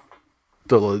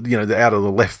the out of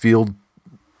the left field.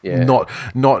 Yeah. Not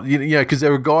because there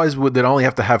were guys that only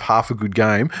have to have half a good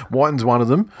game. Whiten's one of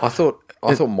them. I thought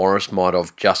Morris might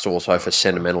have just also for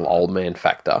sentimental old man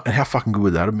factor. And how fucking good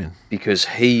would that have been? Because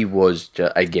he was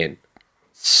again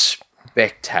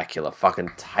spectacular,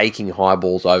 fucking taking high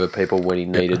balls over people when he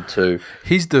needed to.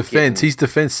 His defense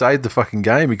saved the fucking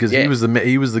game because he was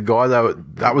the guy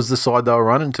that was the side they were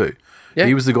running to. Yeah.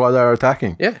 He was the guy they were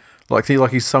attacking. Yeah, like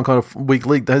he's some kind of weak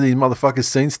link. These motherfuckers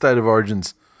seen State of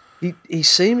Origins. He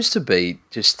seems to be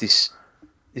just this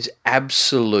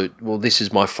absolute. Well, this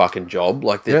is my fucking job.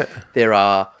 Like there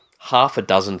are half a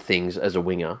dozen things as a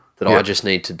winger that I just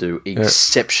need to do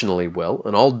exceptionally well,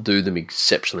 and I'll do them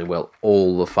exceptionally well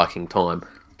all the fucking time.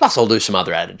 Plus, I'll do some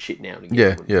other added shit now and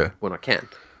again when I can.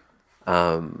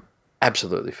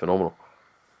 Absolutely phenomenal.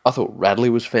 I thought Radley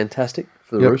was fantastic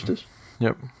for the Roosters.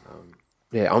 Yep.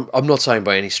 I'm not saying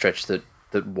by any stretch that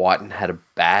Whiten had a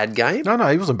bad game. No,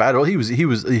 he wasn't bad at all. He was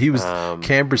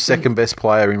Canberra's second best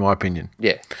player in my opinion.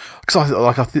 Yeah, because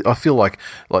I feel like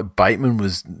Bateman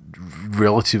was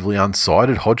relatively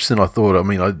unsighted. Hodgson,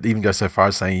 I'd even go so far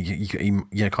as saying he kind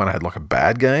of had like a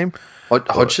bad game.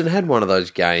 Hodgson had one of those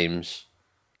games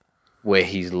where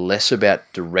he's less about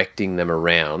directing them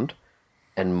around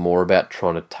and more about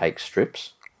trying to take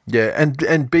strips. Yeah, and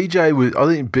BJ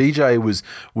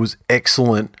was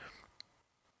excellent.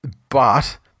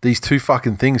 But these two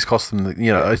fucking things cost them,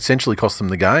 essentially cost them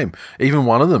the game. Even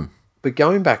one of them. But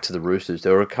going back to the Roosters,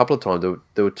 there were a couple of times,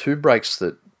 there were 2 breaks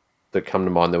that come to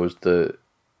mind. There was the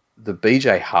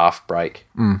BJ half break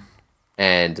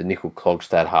and the Nickel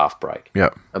Klogstad half break. Yeah.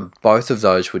 And both of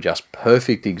those were just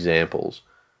perfect examples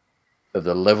of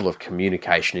the level of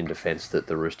communication in defence that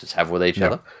the Roosters have with each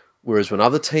other. Whereas when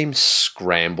other teams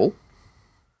scramble,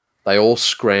 they all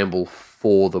scramble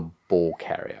for the ball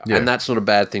carrier, and that's not a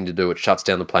bad thing to do. It shuts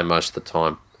down the play most of the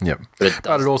time. Yep, but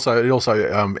it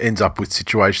also ends up with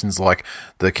situations like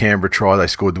the Canberra try they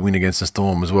scored the win against the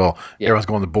Storm as well. Yep. Everyone's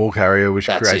gone the ball carrier, which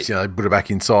creates they put it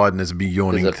back inside, and there's a big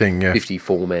yawning thing.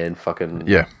 54-man fucking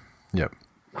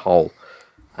hole.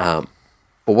 But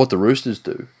what the Roosters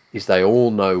do is they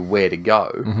all know where to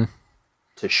go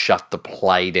to shut the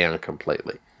play down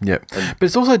completely. Yeah, but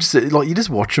it's also just like you just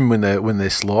watch them when they're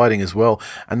sliding as well,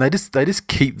 and they just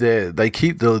keep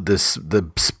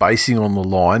the spacing on the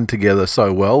line together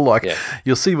so well. Like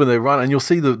you'll see when they run, and you'll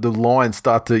see the line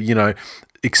start to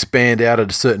expand out at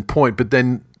a certain point, but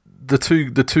then the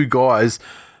two guys,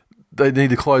 they need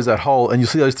to close that hole, and you'll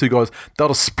see those two guys, they'll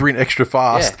just sprint extra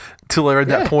fast till they're at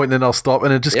that point, and then they'll stop,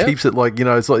 and it just keeps it like,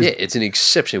 it's like... Yeah, it's an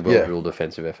exceptionally well-drilled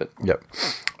defensive effort. Yep.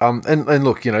 And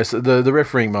look, so the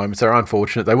refereeing moments are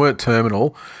unfortunate. They weren't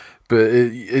terminal, but,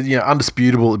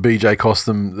 undisputable that BJ cost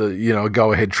them, a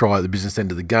go-ahead try at the business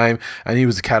end of the game, and he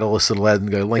was a catalyst that allowed them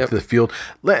to go length of the field.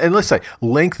 And let's say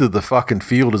length of the fucking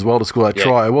field as well to score that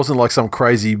try. It wasn't like some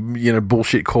crazy,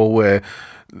 bullshit call where...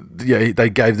 Yeah, they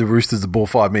gave the Roosters the ball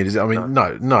 5 meters. I mean,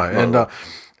 no.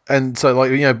 And so,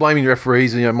 blaming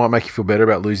referees, might make you feel better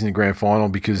about losing the grand final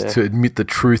because to admit the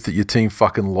truth that your team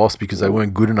fucking lost because they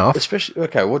weren't good enough. Especially,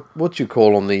 okay, what's your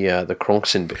call on the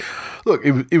Cronkson bit? Look,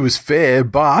 it was fair,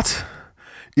 but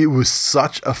it was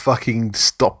such a fucking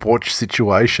stopwatch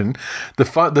situation.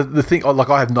 The thing,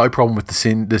 I have no problem with the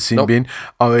sin bin.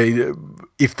 I mean,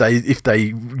 if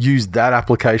they used that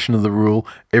application of the rule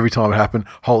every time it happened,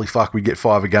 holy fuck, we'd get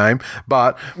 5 a game.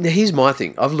 But now here's my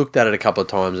thing. I've looked at it a couple of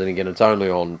times, and again, it's only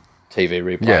on TV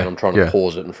replay, and I'm trying to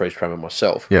pause it and freeze frame it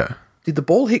myself. Yeah. Did the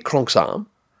ball hit Cronk's arm?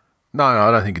 No, I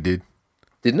don't think it did.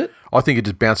 Didn't it? I think it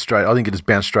just bounced straight. I think it just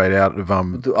bounced straight out of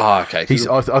okay.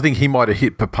 I think he might have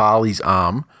hit Papali's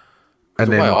arm.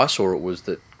 And the way I saw it was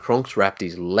that Cronks wrapped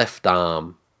his left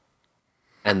arm,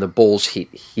 and the balls hit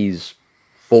his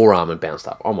forearm and bounced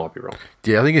up. I might be wrong.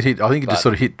 Yeah, I think it just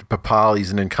sort of hit Papali's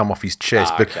and then come off his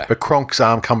chest. But Cronk's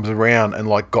arm comes around and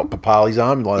got Papali's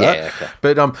arm like that. Yeah, okay.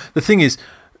 But the thing is.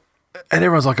 And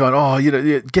everyone's like going,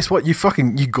 guess what? You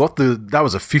got that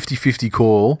was a 50-50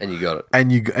 call. And you got it.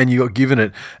 And you got given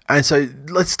it. And so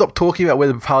let's stop talking about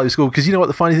whether Papali scored, because you know what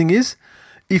the funny thing is?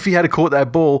 If he had caught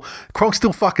that ball, Cronk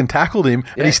still fucking tackled him,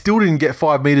 and he still didn't get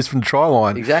 5 meters from the try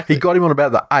line. Exactly. He got him on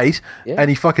about the 8, and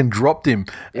he fucking dropped him.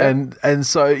 Yeah. And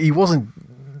so he wasn't...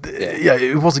 Yeah,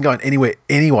 it wasn't going anywhere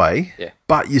anyway,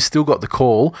 but you still got the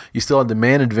call. You still had the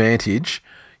man advantage.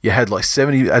 You had one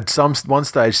stage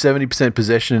 70%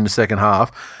 possession in the second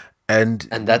half, and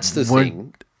that's the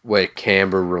thing where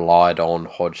Canberra relied on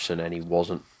Hodgson, and he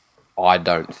wasn't. I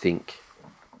don't think.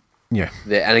 Yeah.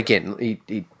 And again,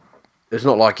 it's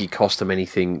not like he cost them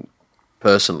anything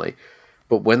personally,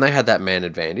 but when they had that man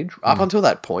advantage, up until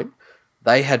that point,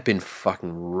 they had been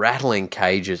fucking rattling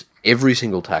cages every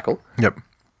single tackle. Yep.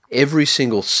 Every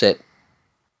single set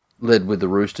led with the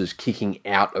Roosters kicking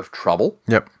out of trouble.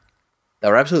 Yep. They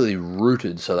were absolutely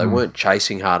rooted, so they weren't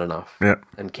chasing hard enough. Yep.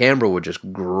 And Canberra were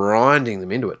just grinding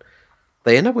them into it.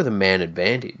 They end up with a man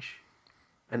advantage,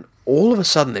 and all of a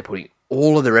sudden they're putting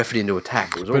all of their effort into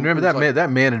attack. But remember that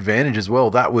man advantage as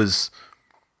well. That was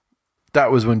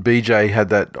when BJ had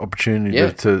that opportunity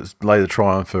to lay the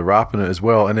try on for Rapina as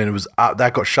well, and then it was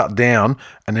that got shut down,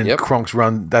 and then Cronk's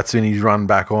run. That's when he's run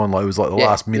back on. Like it was like the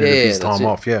last minute of his time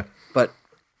off. Yeah.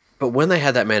 But when they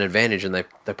had that man advantage and they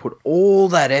put all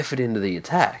that effort into the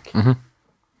attack,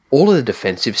 all of the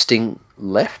defensive sting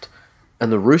left,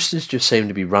 and the Roosters just seemed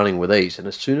to be running with ease. And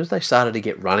as soon as they started to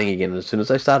get running again, and as soon as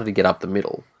they started to get up the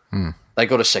middle, they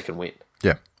got a second win.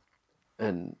 Yeah.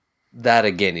 And that,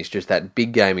 again, is just that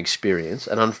big game experience.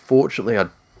 And unfortunately, I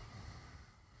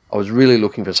was really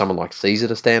looking for someone like Caesar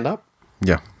to stand up.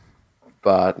 Yeah.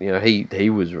 But,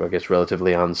 he was, I guess,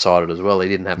 relatively unsighted as well. He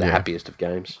didn't have the happiest of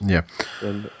games. Yeah.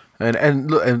 And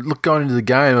look, going into the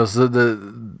game, I was at the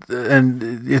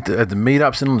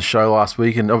meetups and on the show last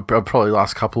week, and probably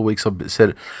last couple of weeks I've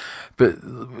said it, but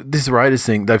this Raiders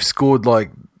thing, they've scored like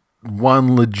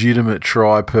one legitimate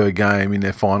try per game in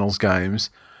their finals games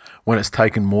when it's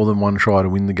taken more than one try to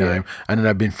win the game, and then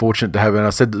they've been fortunate to have it. And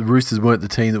I said that the Roosters weren't the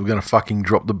team that were going to fucking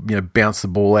bounce the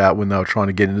ball out when they were trying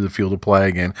to get into the field of play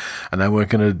again, and they weren't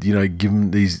going to give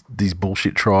them these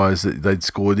bullshit tries that they'd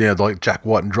scored. Like Jack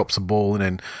White and drops the ball and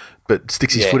then but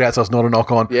sticks his foot out, so it's not a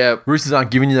knock on. Yeah, Roosters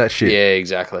aren't giving you that shit. Yeah,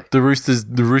 exactly. The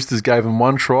Roosters gave them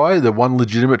one try, the one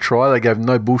legitimate try. They gave them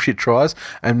no bullshit tries,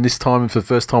 and this time, for the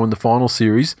first time in the final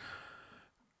series,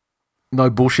 no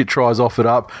bullshit tries offered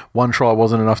up. One try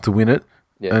wasn't enough to win it,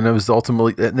 and it was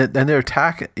ultimately, and their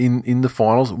attack in the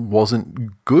finals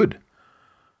wasn't good.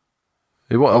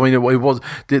 It was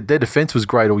their defense was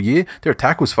great all year. Their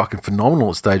attack was fucking phenomenal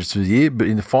at stages through the year, but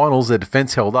in the finals, their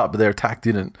defense held up, but their attack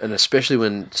didn't. And especially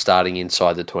when starting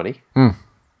inside the 20.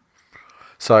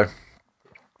 So,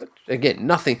 but again,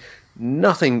 nothing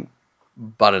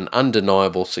but an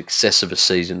undeniable success of a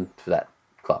season for that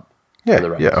club. Yeah,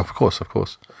 of course.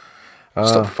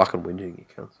 Stop fucking whinging, you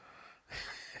cunts.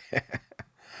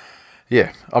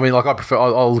 Yeah, I mean, like I prefer.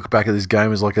 I'll look back at this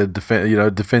game as like a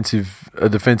defensive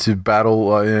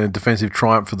battle, defensive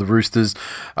triumph for the Roosters.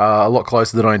 A lot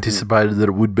closer than I anticipated that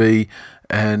it would be,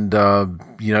 and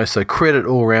so credit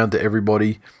all around to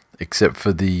everybody except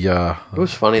for the it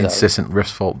was funny incessant refs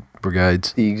fault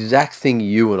brigades. The exact thing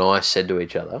you and I said to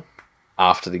each other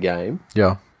after the game,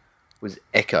 was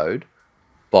echoed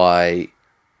by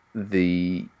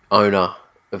the owner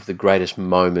of the greatest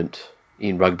moment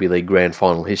in rugby league grand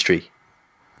final history.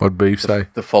 What'd Beef say?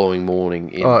 The following morning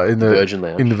in the Virgin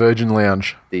Lounge. In the Virgin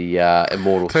Lounge. The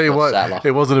immortal Tell you what, Sattler.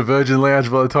 It wasn't a Virgin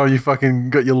Lounge by the time you fucking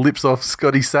got your lips off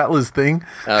Scotty Sattler's thing.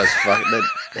 That was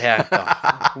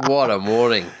fucking... what a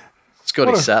morning.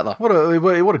 Scotty Sattler. What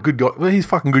a good guy. Well, he's a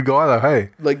fucking good guy, though,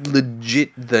 hey? Like,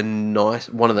 legit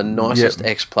one of the nicest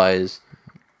ex-players.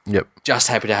 Yep. Just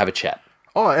happy to have a chat.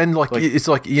 Oh, and it's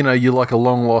like, you're like a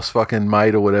long lost fucking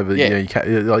mate or whatever. Yeah. You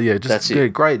can't, that's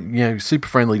it. Great, super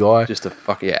friendly guy. Just a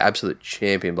fucking absolute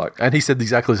champion bloke. And he said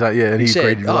exactly that. Yeah, and he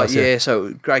said, agreed.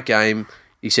 So great game.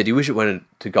 He said he wished it went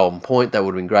to Golden Point. That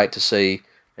would have been great to see.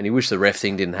 And he wished the ref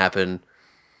thing didn't happen.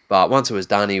 But once it was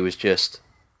done, he was just,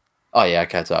 oh yeah,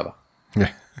 okay, it's over.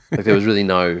 Yeah. Like there was really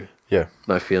no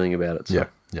feeling about it. So.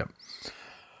 Yeah.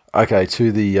 Okay,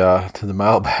 to the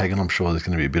mailbag, and I'm sure there's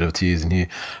going to be a bit of tears in here.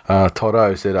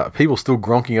 Toto said, people still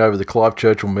gronking over the Clive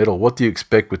Churchill medal. What do you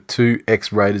expect with 2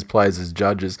 ex-Raiders players as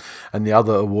judges and the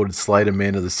other awarded Slater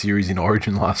Man of the Series in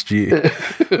Origin last year?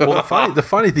 Well, the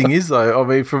funny thing is, though, I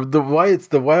mean, from the way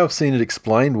I've seen it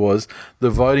explained was the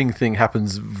voting thing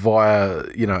happens via,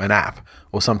 an app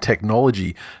or some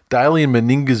technology. Daly and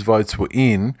Meninga's votes were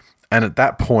in, and at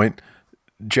that point,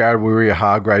 Jared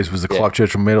Warrior-Hargraves was the Clive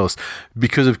Churchill medalist.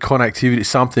 Because of connectivity,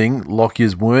 something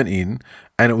Lockyer's weren't in,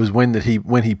 and it was when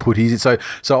he put his in.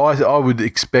 So I would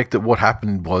expect that what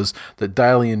happened was that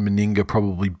Daly and Meninga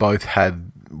probably both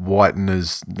had Whiten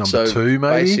as number 2,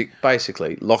 maybe?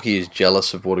 Basically, Lockyer is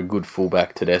jealous of what a good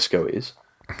fullback Tedesco is.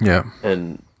 Yeah.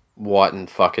 And Whiten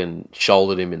fucking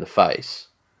shouldered him in the face,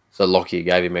 so Lockyer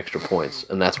gave him extra points,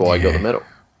 and that's why he got the medal.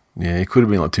 Yeah, it could have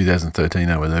been like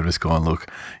 2013 where they've just gone, look,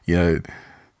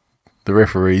 the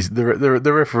referees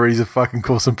have fucking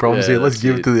caused some problems here. Let's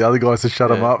give it to the other guys to shut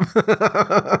them up.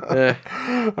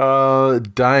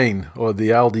 Dane, or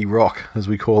the Aldi Rock, as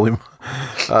we call him.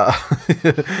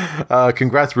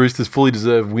 Congrats, Roosters. Fully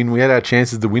deserved win. We had our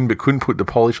chances to win, but couldn't put the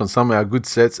polish on some of our good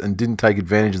sets and didn't take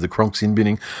advantage of the Cronk sin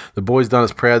binning. The boys done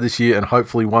us proud this year and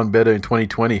hopefully one better in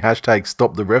 2020. #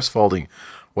 stop the refs folding.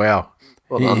 Wow.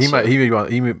 Well he may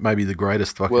be the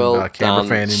greatest fucking Canberra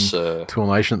fan in TWiL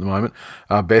Nation at the moment.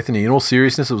 Bethany, in all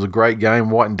seriousness, it was a great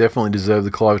game. Whiten definitely deserved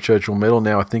the Clive Churchill medal.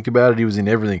 Now I think about it, he was in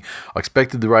everything. I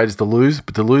expected the Raiders to lose,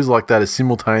 but to lose like that is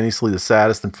simultaneously the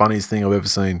saddest and funniest thing I've ever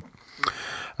seen.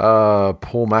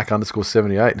 Paul Mac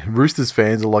 _78. Roosters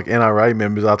fans are like NRA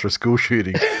members after a school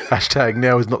shooting. #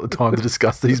 now is not the time to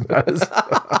discuss these matters.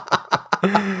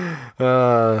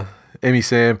 Emmy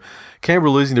Sam.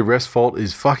 Canberra losing to refs fault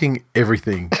is fucking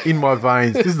everything. In my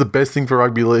veins. This is the best thing for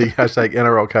rugby league. #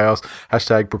 NRL chaos. #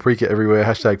 paprika everywhere.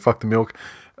 # fuck the milk.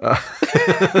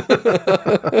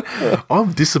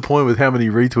 I'm disappointed with how many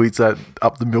retweets that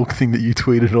up the milk thing that you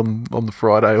tweeted on the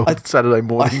Friday or Saturday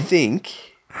morning.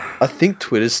 I think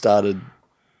Twitter started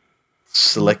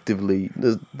selectively.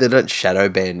 They don't shadow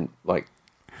ban like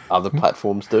other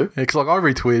platforms do. Yeah, because I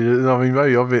retweeted it, and I mean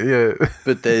maybe I've been,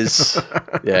 But there's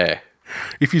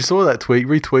If you saw that tweet,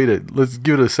 retweet it. Let's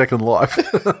give it a second life.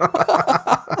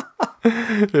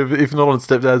 if not on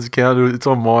Stepdad's account, it's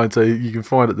on mine, so you can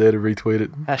find it there to retweet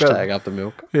it. # up the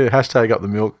milk. Yeah, # up the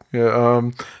milk. Yeah.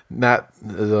 Nat,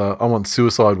 I'm on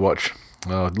suicide watch.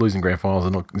 Losing grand finals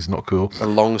is not cool. A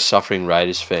long-suffering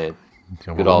Raiders fan.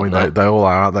 They all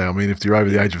are, aren't they? I mean, if you're over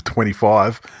the age of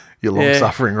 25, you're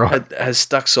long-suffering, right? Has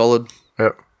stuck solid.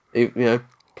 Yep.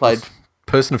 Played.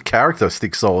 Person of character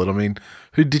sticks solid. I mean,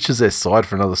 who ditches their side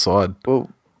for another side? Well,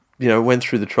 went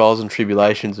through the trials and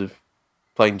tribulations of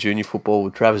playing junior football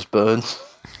with Travis Burns.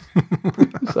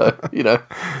 So,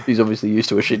 he's obviously used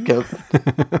to a shit camp.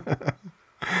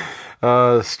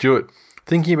 Stuart,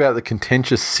 thinking about the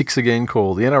contentious 6 again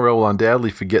call, the NRL will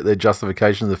undoubtedly forget their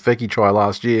justification of the Fecky try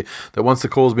last year, that once the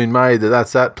call's been made,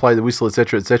 that's that, play the whistle,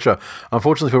 etc., etc.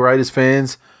 Unfortunately for Raiders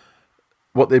fans,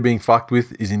 what they're being fucked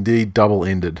with is indeed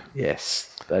double-ended.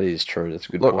 Yes, that is true. That's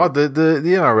a good point. The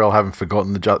NRL haven't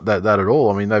forgotten that at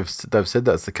all. I mean, they've said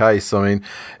that's the case. I mean,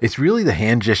 it's really the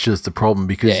hand gesture that's the problem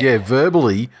because,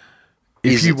 verbally,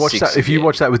 if you watch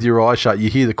that with your eyes shut, you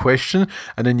hear the question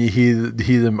and then you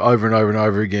hear them over and over and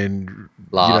over again,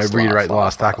 reiterate the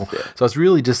last tackle. Yeah. So it's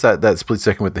really just that split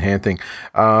second with the hand thing.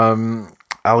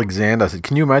 Alexander said,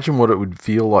 can you imagine what it would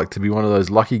feel like to be one of those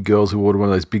lucky girls who order one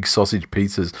of those big sausage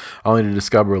pizzas only to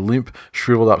discover a limp,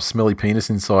 shriveled up, smelly penis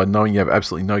inside, knowing you have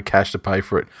absolutely no cash to pay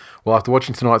for it? Well, after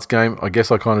watching tonight's game, I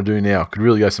guess I kind of do now. Could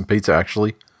really go some pizza,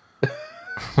 actually.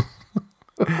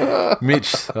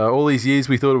 Mitch, all these years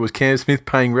we thought it was Cam Smith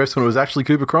paying refs when it was actually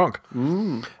Cooper Cronk.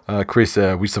 Chris,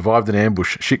 we survived an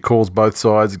ambush. Shit calls both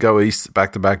sides. Go east,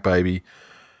 back to back, baby.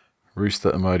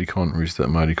 Rooster emoticon, rooster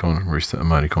emoticon, rooster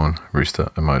emoticon, rooster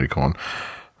emoticon.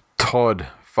 Todd,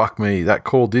 fuck me. That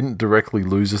call didn't directly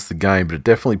lose us the game, but it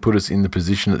definitely put us in the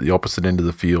position at the opposite end of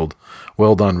the field.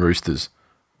 Well done, Roosters.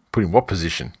 Put in what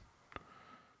position?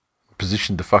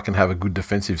 Position to fucking have a good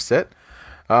defensive set.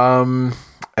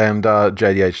 And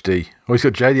JDHD. Oh, he's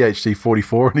got JDHD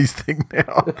 44 on his thing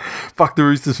now. Fuck the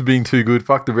Roosters for being too good.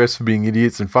 Fuck the refs for being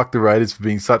idiots. And fuck the Raiders for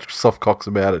being such soft cocks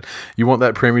about it. You want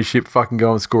that premiership? Fucking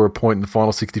go and score a point in the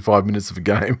final 65 minutes of a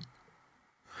game.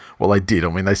 Well, they did. I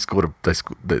mean, they scored in like the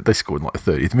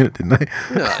 30th minute, didn't they?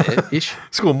 No, ish.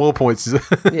 Scored more points.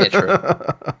 Yeah, true.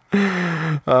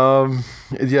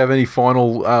 Do you have any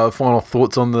final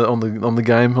thoughts on the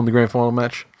game, on the grand final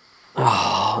match?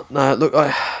 Oh, no, look,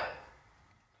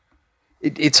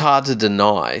 it's hard to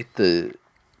deny that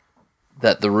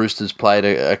the Roosters played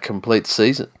a complete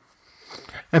season.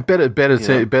 And better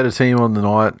team on the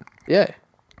night. Yeah.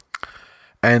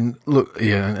 And look,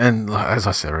 yeah, and as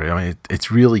I said already, I mean,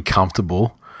 it's really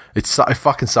comfortable. It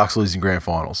fucking sucks losing grand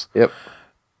finals. Yep.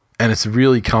 And it's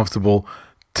really comfortable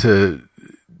to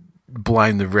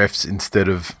blame the refs instead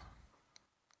of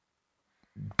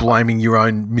blaming your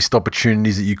own missed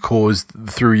opportunities that you caused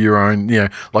through your own,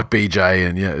 like BJ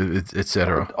and et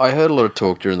cetera. I heard a lot of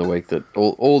talk during the week that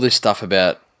all this stuff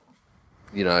about,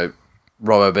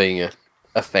 Robbo being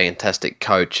a fantastic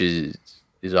coach is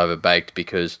overbaked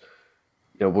because,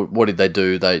 what did they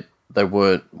do? They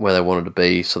weren't where they wanted to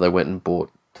be, so they went and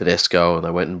bought Tedesco and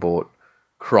they went and bought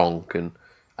Cronk and,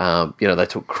 they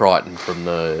took Crichton from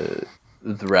the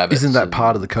Rabbits. Isn't that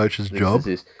part of the coach's job?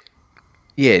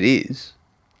 Yeah, it is.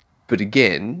 But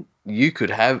again, you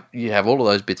have all of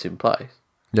those bits in place.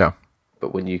 Yeah.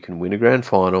 But when you can win a grand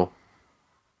final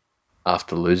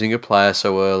after losing a player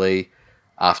so early,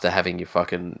 after having your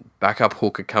fucking backup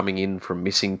hooker coming in from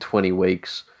missing 20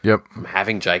 weeks, yep, from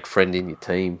having Jake Friend in your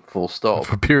team, full stop.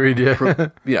 For a period, yeah.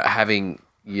 From, having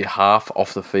your half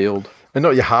off the field. And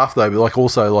not your half, though, but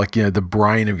also the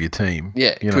brain of your team.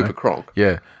 Yeah, Cooper Cronk.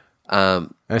 Yeah.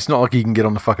 And it's not like he can get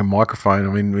on the fucking microphone. I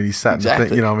mean, when he's sat exactly. in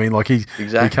the thing, what I mean? Like, he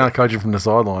can't coach him from the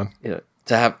sideline.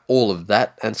 To have all of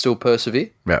that and still persevere,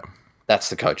 yeah, that's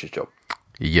the coach's job.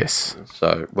 Yes.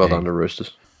 So, well done to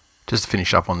Roosters. Just to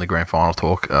finish up on the grand final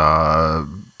talk,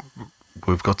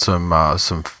 we've got some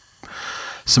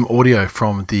audio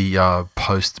from the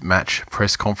post-match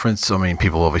press conference. I mean,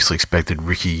 people obviously expected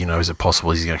Ricky, is it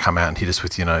possible he's going to come out and hit us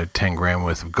with, 10 grand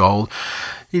worth of gold?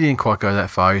 He didn't quite go that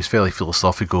far. He was fairly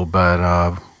philosophical,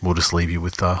 but we'll just leave you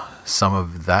with some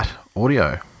of that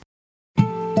audio.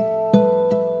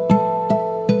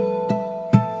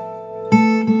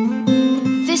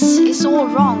 This is all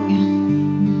wrong.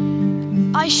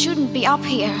 I shouldn't be up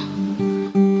here.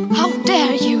 How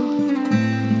dare you?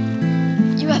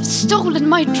 You have stolen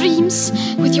my dreams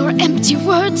with your empty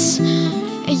words,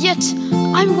 and yet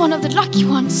I'm one of the lucky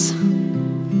ones.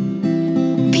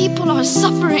 People are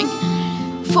suffering.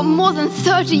 For more than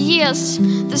 30 years,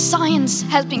 the science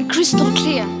has been crystal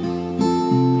clear.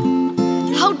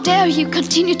 How dare you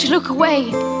continue to look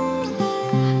away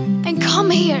and come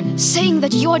here saying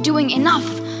that you're doing enough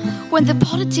when the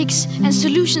politics and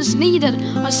solutions needed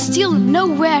are still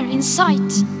nowhere in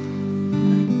sight.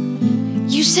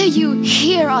 You say you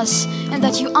hear us and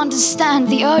that you understand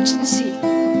the urgency.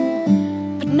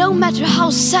 But no matter how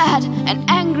sad and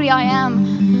angry I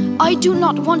am, I do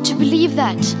not want to believe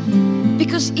that.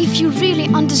 Because if you really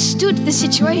understood the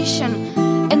situation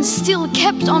and still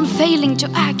kept on failing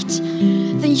to act,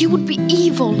 then you would be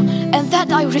evil, and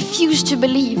that I refuse to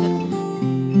believe.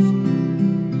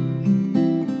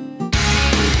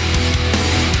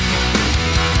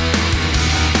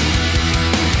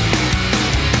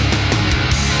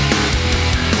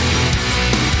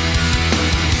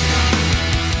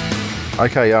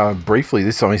 Okay, briefly,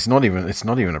 it's not even a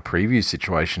preview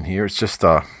situation here. It's just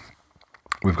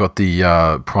we've got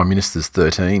the Prime Minister's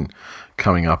 13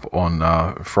 coming up on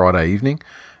Friday evening,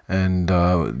 and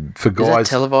for guys, is that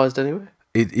televised anywhere?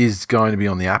 It is going to be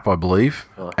on the app, I believe,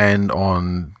 and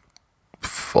on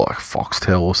like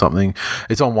Foxtel or something.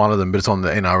 It's on one of them, but it's on the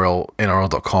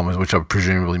NRL.com, which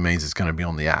presumably means it's going to be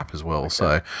on the app as well.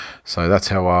 Okay. So that's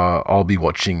how I'll be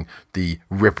watching the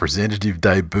representative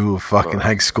debut of fucking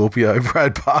Hank Scorpio,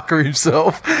 Brad Parker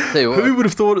himself. Who would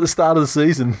have thought at the start of the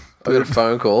season? I got a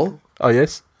phone call. Oh,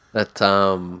 yes? That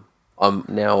I'm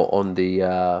now on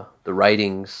the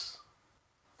ratings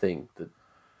thing that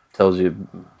tells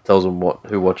them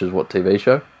who watches what TV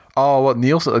show. Oh, what,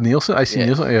 Nielsen? AC Yeah.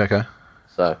 Nielsen? Yeah, okay.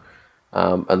 So,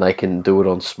 and they can do it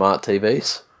on smart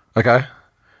TVs. Okay.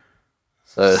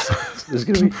 So there's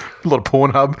going to be a lot of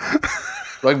Pornhub.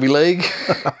 Rugby league.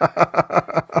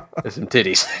 There's some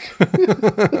titties.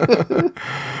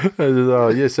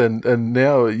 Yes, and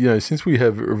now, since we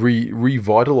have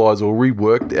revitalized or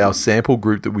reworked our sample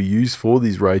group that we use for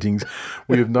these ratings,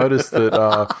 we have noticed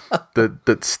that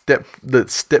that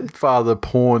stepfather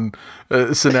porn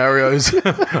scenarios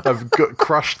have got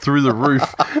crushed through the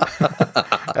roof,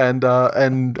 and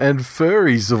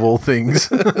furries of all things.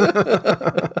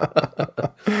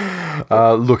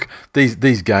 Look,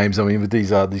 these games. I mean, with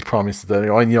these Prime Ministers,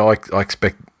 I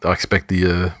expect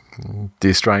the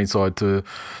Australian side to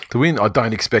win. I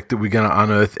don't expect that we're going to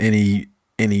unearth any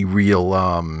real.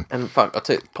 And fuck, I'll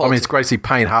tell you, I mean, it's great to see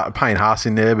Payne Haas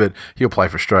in there, but he'll play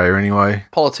for Australia anyway.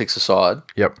 Politics aside,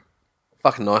 yep.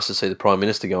 Fucking nice to see the Prime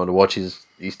Minister going to watch his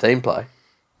team play.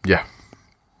 Yeah.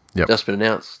 Yep. Just been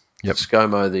announced. Yep.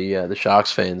 ScoMo, the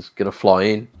Sharks fans, going to fly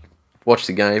in, watch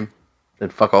the game, then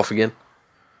fuck off again.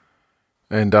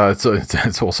 And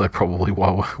it's also probably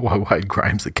why Wade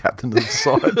Graham's the captain of the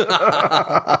side.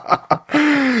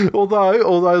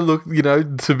 although, look,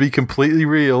 to be completely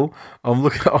real, I'm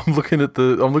looking at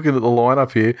the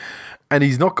lineup here, and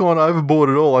he's not gone overboard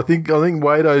at all. I think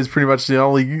Wado is pretty much the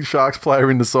only Sharks player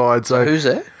in the side. So who's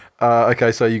there?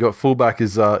 Okay, so you got fullback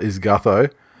is Gutho.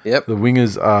 Yep. The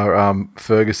wingers are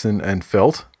Ferguson and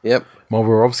Felt. Yep.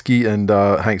 Moborowski and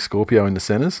Hank Scorpio in the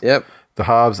centres. Yep. The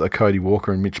halves are Cody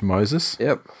Walker and Mitch Moses.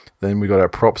 Yep. Then we got our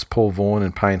props, Paul Vaughan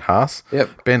and Payne Haas.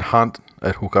 Yep. Ben Hunt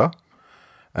at hooker.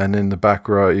 And then the back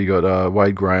row, you got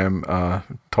Wade Graham,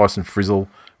 Tyson Frizzle,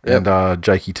 and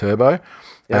Jakey Turbo. Yep.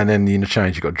 And then the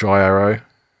interchange, you got Dry Arrow,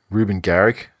 Ruben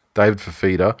Garrick, David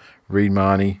Fafita, Reed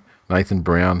Marnie, Nathan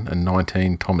Brown, and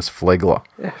 19 Thomas Flegler.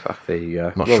 Yeah, fuck, there you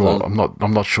go.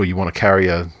 I'm not sure you want to carry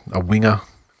a winger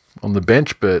on the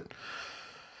bench, but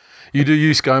you do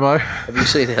use ScoMo. Have you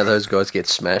seen how those guys get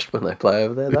smashed when they play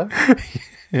over there, though?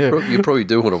 Yeah. You probably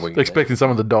do want to win. Expecting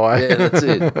someone to die. Yeah, that's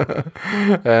it.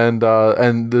 And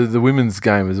the women's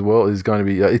game as well is going to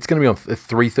be it's going to be on at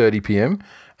 3:30 p.m.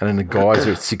 and then the guys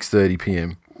are at 6:30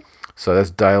 p.m. So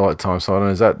that's daylight time. So I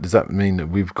don't know. Does that mean that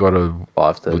we've got a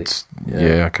 5:30?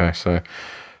 Yeah. Okay. So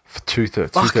for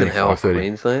 2:30, fucking hell, 5:30.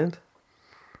 Queensland.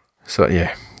 So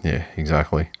yeah,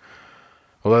 exactly.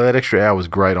 Although that extra hour was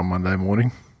great on Monday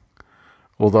morning.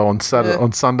 Although on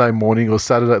Sunday morning or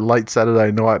late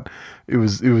Saturday night, it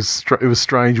was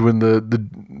strange when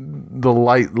the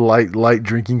late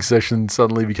drinking session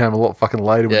suddenly became a lot fucking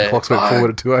later when the clocks went forward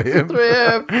at 2 a.m. 3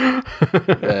 a.m.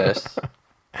 Yes.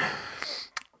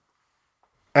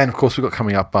 And of course we've got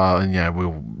coming up, and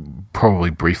we'll probably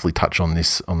briefly touch on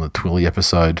this on the TWiL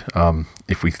episode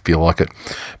if we feel like it.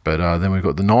 But then we've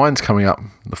got the Nines coming up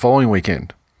the following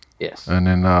weekend. Yes. And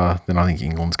then I think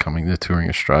England's coming. They're touring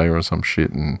Australia or some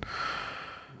shit, and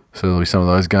so there'll be some of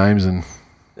those games, and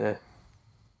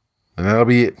that'll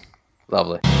be it.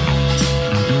 Lovely.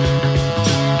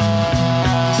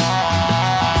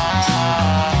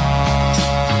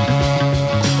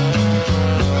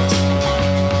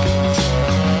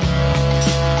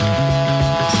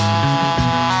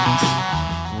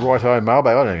 Righto,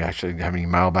 mailbag. I don't actually have any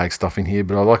mailbag stuff in here,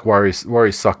 but I like Warriors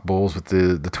suck balls with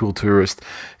the TWiL tourist.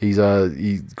 He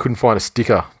couldn't find a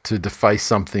sticker to deface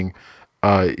something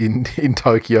in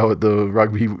Tokyo at the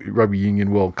Rugby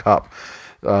Union World Cup.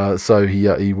 So he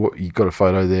got a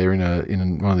photo there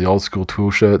in one of the old school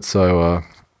TWiL shirts. So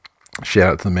shout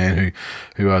out to the man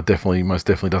who most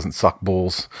definitely doesn't suck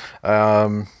balls.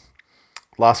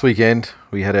 Last weekend,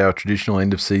 we had our traditional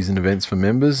end-of-season events for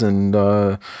members and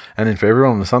then for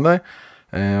everyone on a Sunday.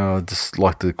 I'd just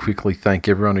like to quickly thank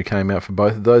everyone who came out for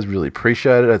both of those. Really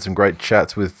appreciate it. Had some great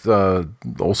chats with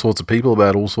all sorts of people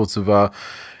about all sorts of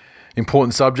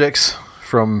important subjects,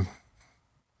 from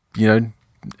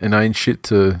inane shit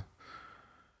to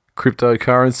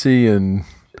cryptocurrency and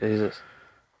Jesus.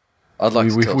 I'd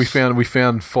like we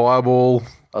found Fireball.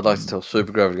 I'd like to tell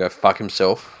Supergrove to go fuck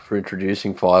himself for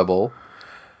introducing Fireball.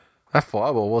 That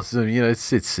Fireball was,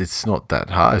 it's not that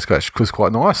hard. It was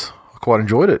quite nice. I quite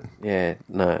enjoyed it. Yeah,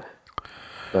 no,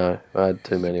 I had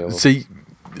too many of them. See,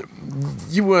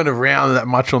 you weren't around that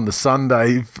much on the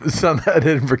Sunday at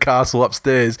Edinburgh Castle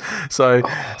upstairs, so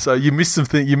you missed some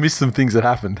things that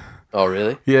happened. Oh,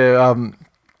 really? Yeah.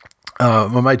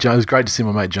 My mate Jones, it was great to see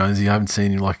my mate Jonesy. I haven't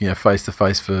seen him face to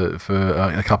face for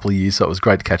a couple of years, so it was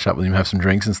great to catch up with him, have some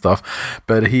drinks and stuff.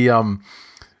 But he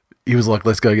was like,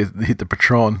 "Let's go hit the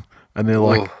Patron," and they're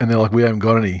like, "We haven't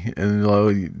got any," and they're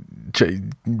like, "You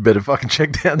better fucking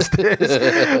check downstairs."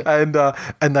 and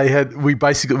they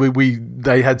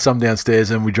had some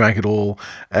downstairs, and we drank it all,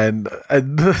 and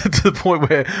to the point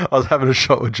where I was having a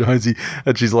shot with Jonesy,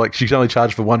 and she's like, she could only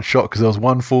charge for one shot because there was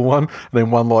one full one, and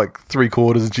then one like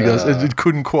 3/4, and she goes, it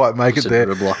couldn't quite make it there.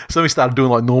 Dribbler. So we started doing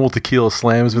like normal tequila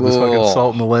slams with this fucking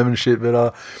salt and the lemon shit.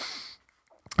 But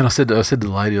and I said to the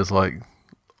lady, I was like,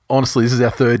 honestly, this is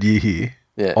our 3rd year here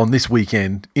on this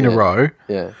weekend in a row.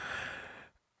 Yeah.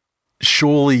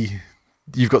 Surely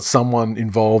you've got someone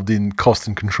involved in cost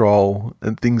and control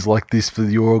and things like this for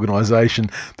your organisation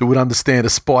that would understand a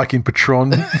spike in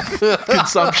Patron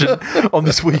consumption on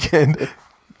this weekend,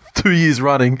 2 years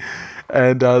running,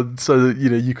 and so that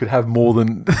you could have more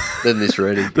than this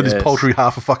ready, this paltry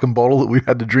half a fucking bottle that we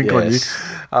had to drink on you.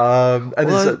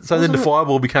 Then the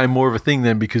Fireball became more of a thing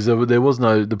then because there was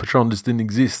the Patron just didn't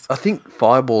exist. I think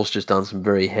Fireball's just done some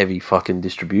very heavy fucking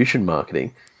distribution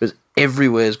marketing because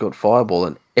everywhere's got Fireball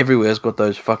and everywhere's got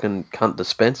those fucking cunt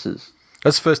dispensers.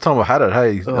 That's the first time I had it.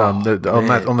 Hey, on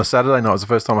the Saturday night was the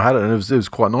first time I had it, and it was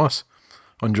quite nice.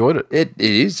 I enjoyed it. It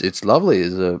is. It's lovely.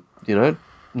 It's a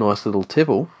nice little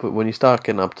tipple, but when you start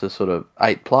getting up to sort of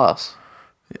 8+,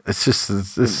 it's just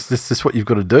what you've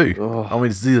got to do. Oh. I mean,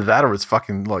 it's either that or it's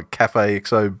fucking like Cafe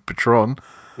XO Patron.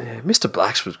 Yeah, Mr.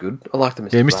 Black's was good. I like the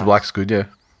Mr. Yeah, Mr. Black's good. Yeah,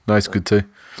 no, it's good too.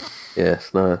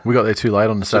 Yes, no. We got there too late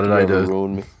on the Saturday to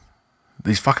ruin me.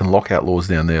 These fucking lockout laws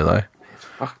down there though. It's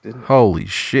fucked, isn't it? Holy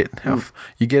shit!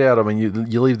 You get out. I mean,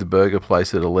 you leave the burger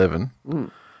place at 11.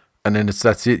 And then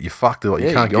that's it. You're fucked. Like,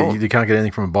 you can't get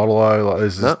anything from a bottle. Like,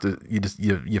 you're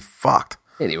fucked.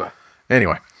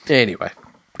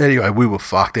 Anyway, we were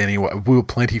fucked anyway. We were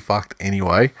plenty fucked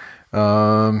anyway.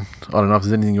 I don't know if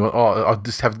there's anything you want. I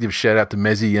just have to give a shout out to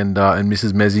Mezzy and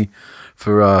Mrs. Mezzy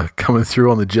for coming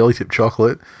through on the jelly tip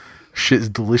chocolate. Shit's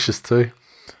delicious too.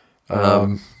 Are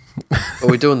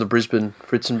we doing the Brisbane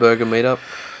Fritzenberger meetup?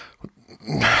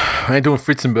 I ain't doing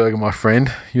Fritzenberger, my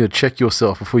friend. You gotta check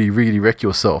yourself before you really wreck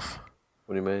yourself.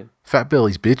 What do you mean? Fat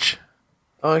bellies, bitch.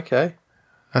 Oh, okay.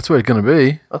 That's where it's gonna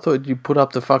be. I thought you put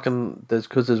up the fucking...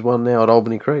 Because there's one now at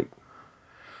Albany Creek.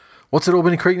 What's at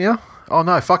Albany Creek now? Oh,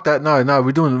 no, fuck that. No,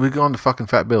 we're going to fucking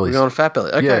Fat Bellies. We're going to Fat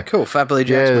Belly. Okay, cool. Fat Belly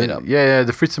Jacks meetup. Yeah,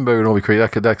 the Fritzenberger at Albany Creek,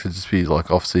 that could just be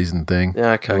like off-season thing.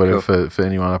 Yeah, okay, whatever, cool. for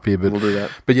anyone up here. But, we'll do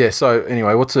that. But yeah, so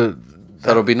anyway,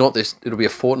 That'll be not this... It'll be a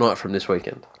fortnight from this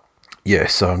weekend. Yeah,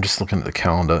 so I'm just looking at the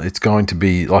calendar. It's going to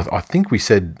be... I think we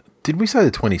said... Did we say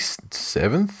the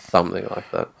 27th? Something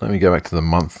like that. Let me go back to the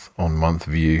month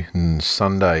view.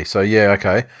 Sunday. So, yeah,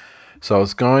 okay. So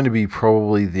it's going to be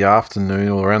probably the afternoon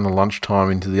or around the lunchtime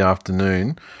into the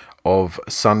afternoon of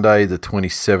Sunday, the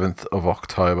 27th of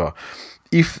October.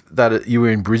 If that you were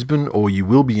in Brisbane or you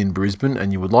will be in Brisbane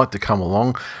and you would like to come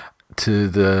along to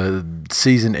the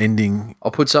season ending... I'll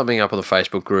put something up on the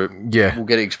Facebook group. Yeah. We'll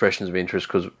get expressions of interest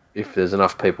because if there's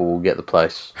enough people, we'll get the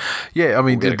place. Yeah, I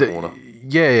mean... We'll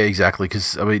yeah, exactly.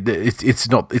 Because I mean, it's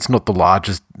not the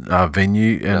largest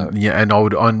venue,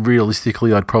 and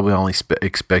realistically, I'd probably only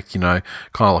expect kind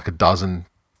of like a dozen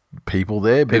people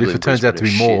there. But if it turns out to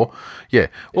be more, but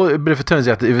if it turns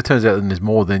out that there's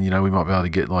more, then we might be able to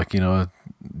get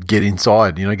get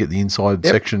inside, get the inside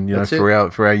section,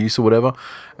 for our use or whatever,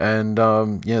 and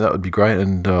that would be great.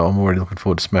 And I'm already looking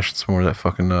forward to smashing some more of that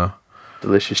fucking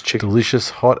delicious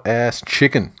hot ass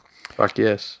chicken. Fuck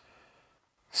yes.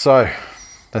 So,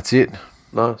 that's it.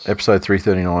 Nice. Episode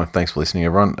 339. Thanks for listening,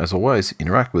 everyone. As always,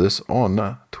 interact with us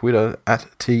on Twitter at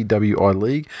TWI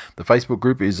League. The Facebook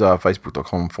group is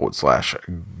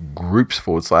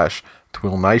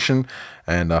facebook.com/groups/TWiL Nation,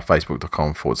 and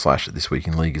facebook.com/This Week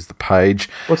in League is the page.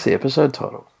 What's the episode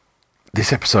title?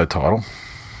 This episode title?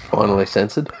 Finally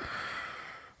censored.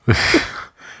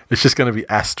 It's just going to be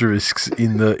asterisks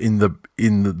in the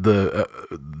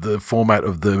format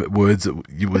of the words that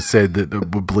you were said that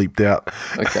were bleeped out.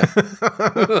 Okay.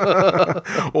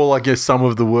 Or I guess some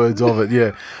of the words of it.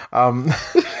 Yeah.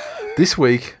 This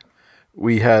week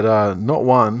we had not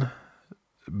one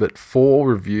but 4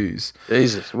 reviews.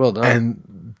 Jesus, well done.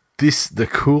 And the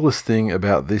coolest thing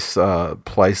about this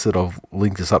place that I've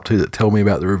linked us up to that tell me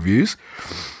about the reviews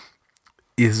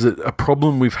is that a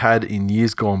problem we've had in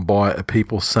years gone by are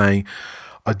people saying,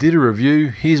 I did a review,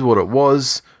 here's what it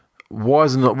was, why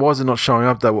is it not showing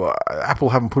up? Apple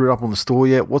haven't put it up on the store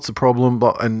yet. What's the problem?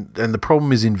 And the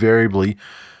problem is invariably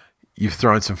you've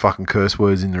thrown some fucking curse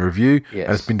words in the review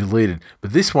and it's been deleted.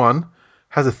 But this one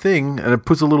has a thing and it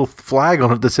puts a little flag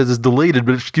on it that says it's deleted,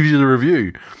 but it gives you the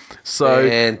review. So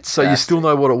you still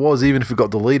know what it was, even if it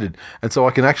got deleted. And so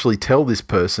I can actually tell this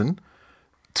person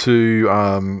to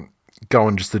go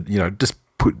and just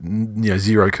put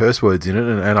 0 curse words in it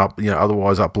and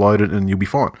otherwise upload it and you'll be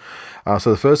fine.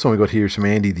 So the first one we got here is from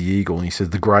Andy the Eagle, and he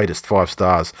says, the greatest, 5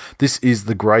 stars. This is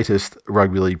the greatest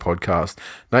rugby league podcast.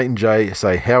 Nate and Jay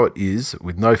say how it is,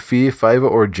 with no fear, favour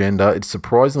or agenda. It's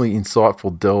surprisingly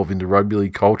insightful delve into rugby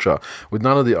league culture, with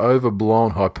none of the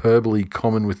overblown hyperbole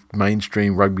common with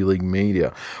mainstream rugby league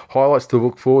media. Highlights to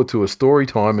look forward to are story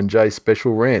time and Jay's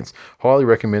special rants. Highly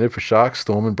recommended for Sharks,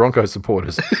 Storm and Broncos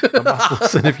supporters. A must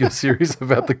listen if you're serious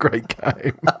about the great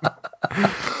game.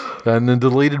 And then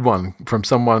deleted one from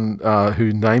someone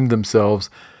who named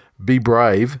themselves Be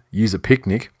Brave, Use a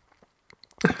Picnic,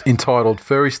 entitled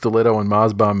Furry Stiletto and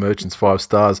Mars Bar Merchants 5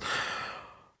 stars.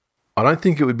 I don't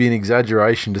think it would be an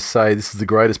exaggeration to say this is the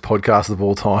greatest podcast of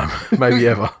all time, maybe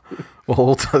ever.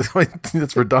 Well,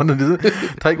 that's redundant, isn't it?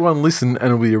 Take one listen and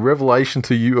it'll be a revelation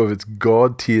to you of its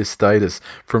god-tier status.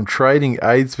 From trading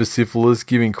AIDS for syphilis,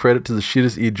 giving credit to the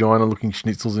shittest eargina-looking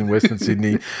schnitzels in Western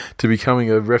Sydney, to becoming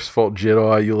a Ref's Fault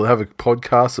Jedi, you'll have a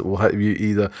podcast that will have you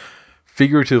either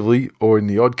figuratively or, in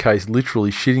the odd case, literally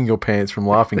shitting your pants from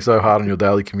laughing so hard on your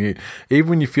daily commute. Even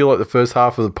when you feel like the first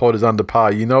half of the pod is under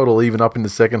par, you know it'll even up in the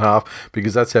second half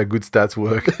because that's how good stats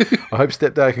work. I hope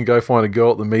Stepdad can go find a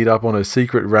girl at the meetup on her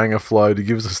secret Ranger flow to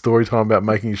give us a story time about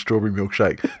making a strawberry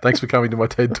milkshake. Thanks for coming to my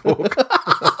TED Talk.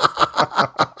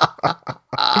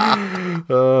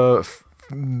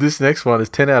 This next one is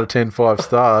 10 out of 10, 5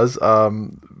 stars,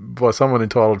 by someone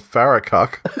entitled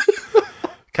Farrakuk.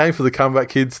 Came for the comeback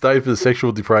kid, stayed for the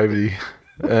sexual depravity,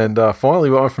 and finally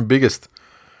went from biggest.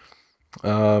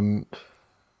 Different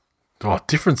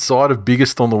side of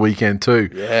biggest on the weekend too.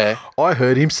 Yeah. I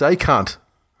heard him say cunt,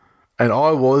 and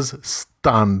I was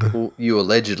stunned. Well, you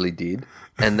allegedly did,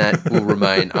 and that will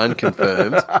remain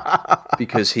unconfirmed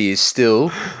because he is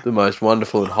still the most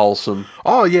wonderful and wholesome.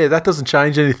 Oh, yeah, that doesn't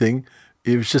change anything.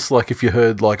 It was just like if you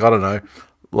heard, I don't know,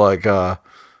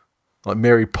 like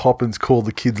Mary Poppins called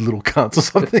the kids little cunts or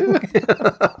something.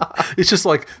 It's just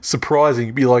surprising.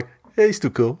 You'd be like, yeah, he's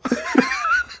still cool.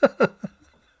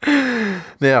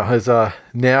 Now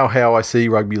how I see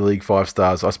rugby league 5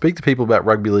 stars. I speak to people about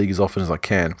rugby league as often as I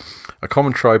can. A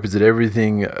common trope is that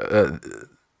everything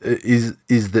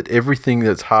is that everything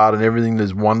that's hard and everything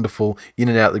that's wonderful in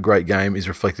and out of the great game is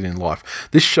reflected in life.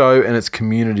 This show and its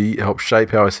community help shape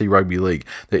how I see rugby league.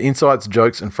 Their insights,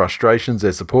 jokes and frustrations,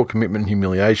 their support, commitment and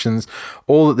humiliations,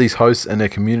 all that these hosts and their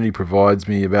community provides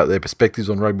me about their perspectives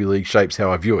on rugby league shapes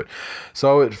how I view it.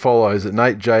 So it follows that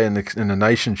Nate, Jay and the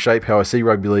nation shape how I see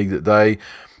rugby league, that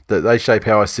they shape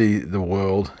how I see the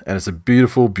world, and it's a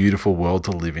beautiful, beautiful world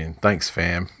to live in. Thanks,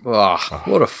 fam. Oh,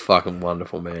 what a fucking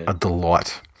wonderful man. A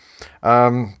delight.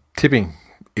 Tipping,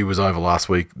 it was over last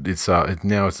week. It's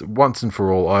now it's once and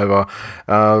for all over.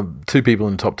 2 people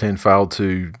in the top 10 failed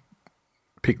to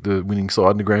pick the winning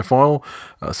side in the grand final.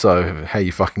 So how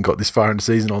you fucking got this far in the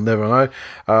season, I'll never know.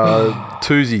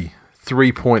 Toozy,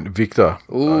 3-point victor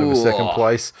over second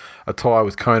place. A tie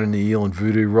with Conan the Eel and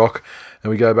Voodoo Rock.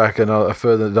 And we go back another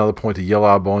point to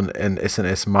Yellarbon and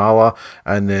SNS Marla.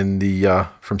 And then the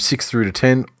from 6 through to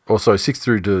 10, also 6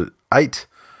 through to 8,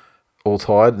 all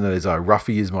tied, and that is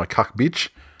Ruffy is my cuck bitch,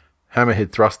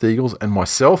 Hammerhead Thrust Eagles, and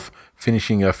myself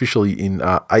finishing officially in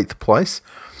 8th place.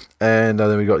 And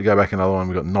then we got to go back another one.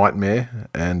 We got Nightmare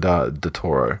and De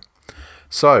Toro.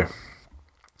 So,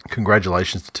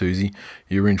 congratulations to Toozy.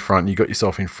 You're in front. You got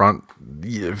yourself in front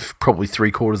probably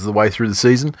 3/4 of the way through the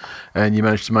season, and you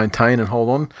managed to maintain and hold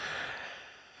on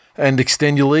and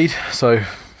extend your lead. So,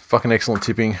 fucking excellent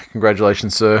tipping.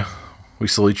 Congratulations, sir. We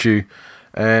salute you.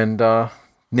 And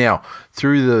now,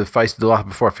 through the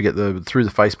through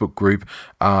the Facebook group,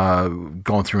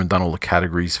 gone through and done all the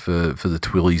categories for the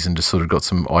Twillies and just sort of got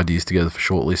some ideas together for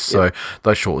shortlists. Yep. So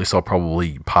those shortlists, I'll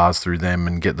probably parse through them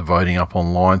and get the voting up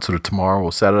online sort of tomorrow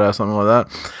or Saturday or something like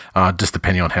that. Just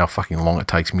depending on how fucking long it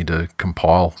takes me to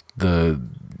compile the.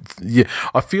 Yeah,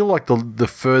 I feel like the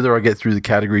further I get through the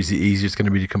categories, the easier it's going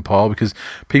to be to compile, because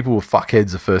people were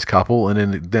fuckheads the first couple,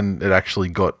 and then it actually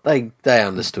got they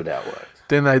understood how it worked.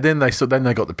 Then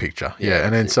they got the picture, yeah.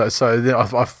 And then so then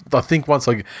I think once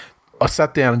I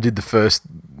sat down and did the first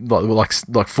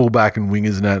like fullback and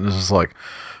wingers and that, and it's just like,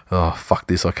 oh fuck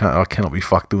this! I cannot be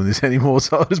fucked doing this anymore.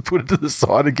 So I just put it to the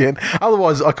side again.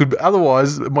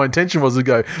 Otherwise, my intention was to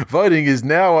go. Voting is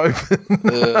now open,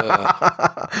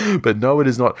 but no, it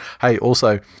is not. Hey,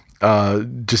 also,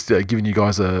 just giving you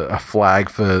guys a flag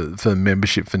for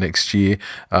membership for next year.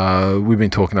 We've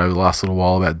been talking over the last little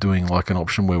while about doing like an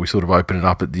option where we sort of open it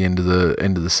up at the end of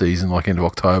the season, like end of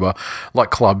October,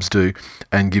 like clubs do,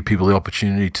 and give people the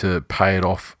opportunity to pay it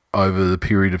off over the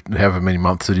period of however many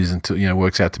months it is until,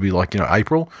 works out to be like,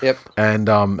 April. Yep. And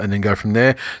then go from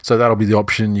there. So that'll be the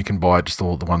option. You can buy it just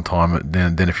all at the one time,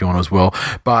 then if you want as well.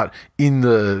 But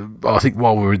I think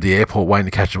while we were at the airport waiting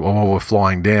to catch it, while we were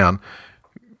flying down,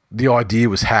 the idea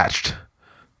was hatched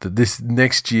that this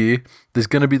next year there's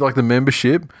going to be like the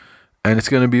membership, and it's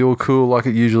going to be all cool like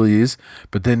it usually is,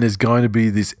 but then there's going to be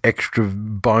this extra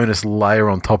bonus layer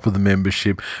on top of the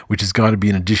membership, which is going to be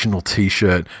an additional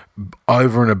t-shirt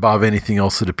over and above anything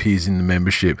else that appears in the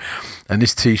membership. And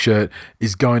this t-shirt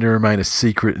is going to remain a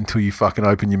secret until you fucking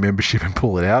open your membership and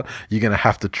pull it out. You're going to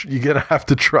have to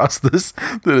trust this,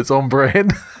 that it's on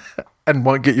brand and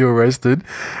won't get you arrested.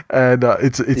 And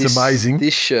it's amazing.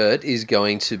 This shirt is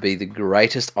going to be the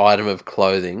greatest item of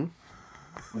clothing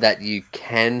that you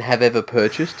can have ever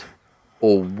purchased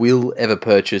or will ever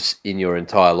purchase in your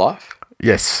entire life.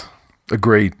 Yes,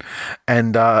 agreed.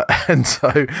 And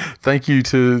so thank you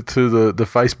to the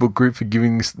Facebook group for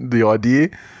giving us the idea,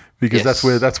 because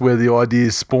that's where the idea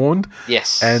is spawned.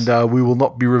 Yes. And we will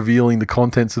not be revealing the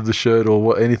contents of the shirt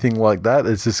or anything like that.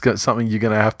 It's just something you're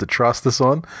going to have to trust us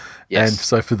on. Yes. And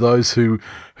so for those who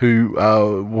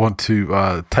want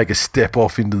to take a step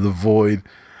off into the void,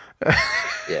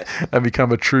 yes, and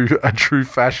become a true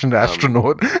fashion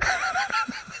astronaut.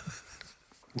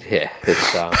 Yeah,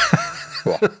 it's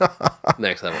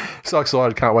next level. So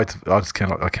excited! Can't wait. I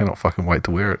cannot fucking wait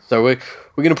to wear it. So we're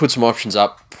going to put some options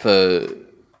up for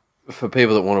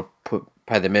people that want to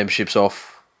pay their memberships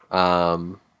off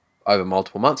over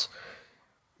multiple months.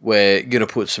 We're going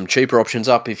to put some cheaper options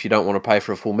up if you don't want to pay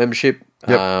for a full membership,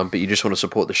 but you just want to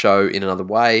support the show in another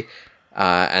way,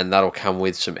 and that'll come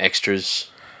with some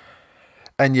extras.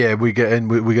 And yeah, we're going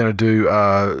to do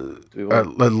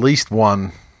at least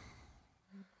one.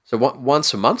 So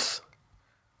once a month,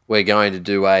 we're going to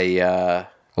do a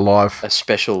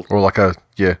special, or like a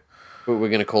We're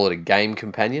going to call it a game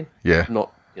companion. Yeah,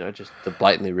 not just to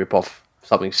blatantly rip off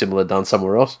something similar done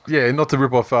somewhere else. Yeah, not to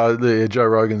rip off the Joe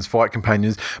Rogan's Fight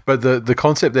Companions, but the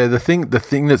concept there, the thing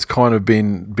that's kind of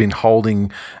been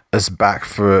holding us back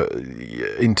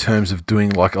in terms of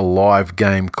doing like a live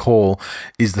game call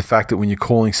is the fact that when you're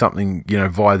calling something,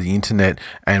 via the internet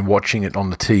and watching it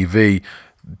on the TV,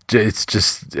 it's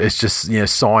just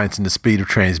science and the speed of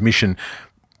transmission.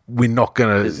 We're not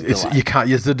gonna. You can't.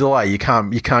 There's a delay. You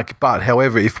can't. But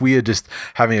however, if we are just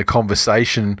having a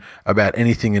conversation about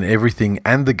anything and everything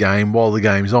and the game while the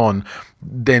game's on,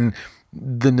 then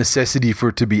the necessity for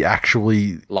it to be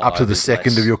actually live up to the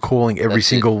second of your calling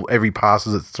every pass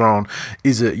that's thrown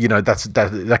is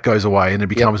that goes away and it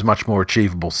becomes much more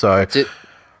achievable. So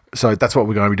that's what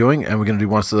we're going to be doing, and we're going to do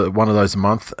one of those a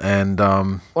month. And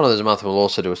one of those a month, we'll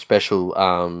also do a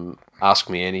special Ask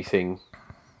Me Anything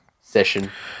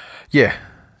session. Yeah.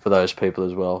 For those people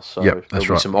as well. So there'll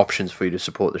be some options for you to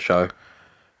support the show.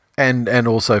 And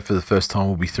also for the first time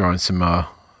we'll be throwing some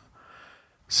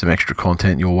extra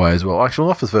content your way as well. Actually,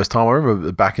 not for the first time. I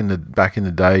remember back in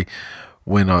the day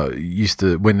when there used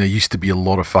to be a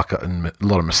lot of and a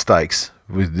lot of mistakes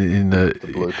within the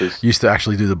bloopers. Used to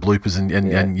actually do the bloopers and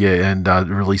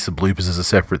release the bloopers as a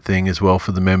separate thing as well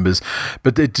for the members.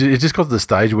 But it just got to the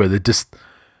stage where the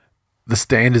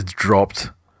standards dropped.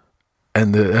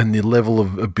 And the level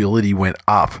of ability went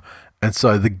up, and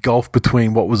so the gulf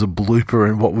between what was a blooper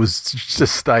and what was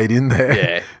just stayed in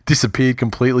there disappeared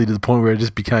completely to the point where it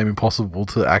just became impossible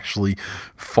to actually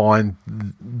find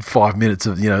 5 minutes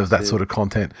of that sort of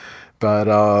content. But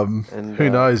who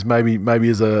knows? Maybe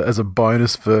as a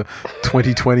bonus for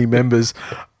 2020 members,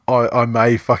 I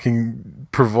may fucking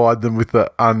provide them with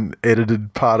the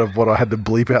unedited part of what I had to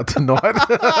bleep out tonight.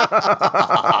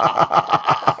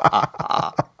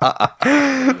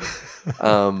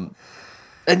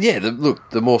 And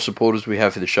the more supporters we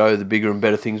have for the show, the bigger and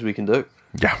better things we can do.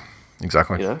 Yeah,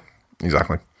 exactly.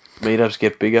 Exactly. Meetups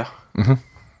get bigger. Mm-hmm.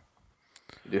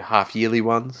 We do half-yearly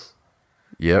ones.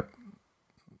 Yep.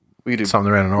 We do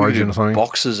something around an Origin or something.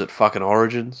 Boxes at fucking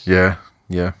Origins. Yeah.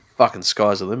 Fucking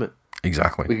sky's the limit.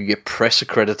 Exactly. We could get press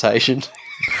accreditation.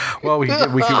 Well, we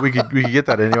could get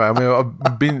that anyway. I mean,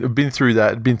 I've been through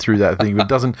that thing,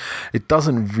 but it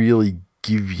doesn't really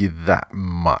give you that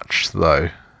much though.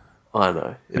 I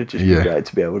know. It'd just be great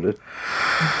to be able to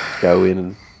go in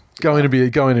and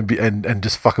and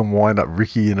just fucking wind up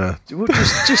Ricky in a. Well,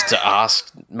 just to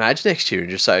ask Madge next year and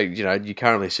just say, you know, you're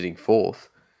currently sitting fourth.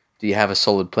 Do you have a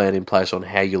solid plan in place on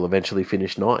how you'll eventually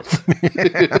finish ninth?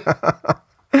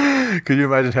 Could you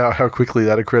imagine how quickly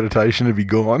that accreditation would be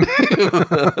gone?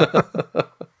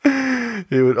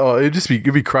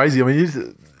 It'd be crazy. I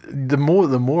mean, the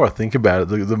more I think about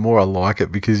it, the more I like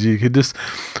it, because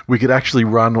we could actually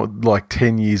run like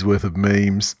 10 years worth of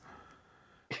memes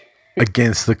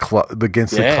against the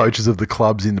coaches of the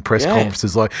clubs in the press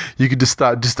conferences. Like, you could just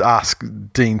ask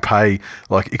Dean Pay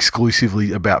like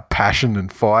exclusively about passion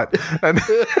and fight, and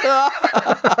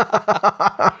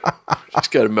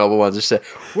just go to Melbourne and just say,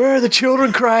 "Where are the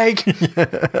children, Craig?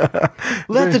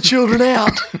 Let the children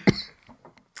out."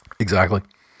 Exactly.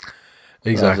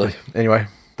 Lovely. Anyway,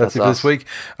 that's it for this week.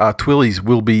 Twillies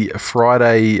will be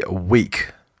Friday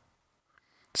week.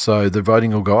 So the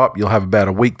voting will go up. You'll have about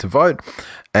a week to vote,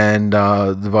 and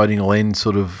the voting will end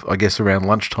sort of, I guess, around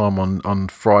lunchtime on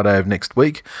Friday of next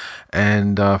week.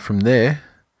 And from there,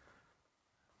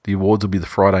 the awards will be the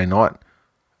Friday night,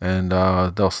 and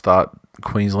they'll start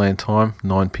Queensland time,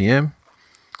 9 p.m,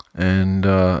 and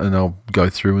they'll go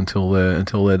through until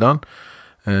they're done.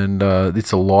 And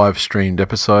it's a live streamed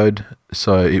episode,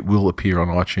 so it will appear on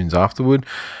iTunes afterward.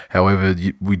 However,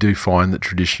 we do find that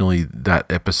traditionally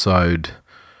that episode,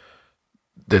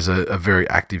 there's a very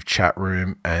active chat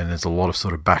room, and there's a lot of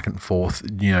sort of back and forth,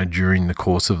 you know, during the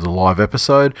course of the live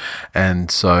episode. And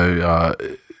so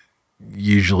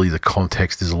usually the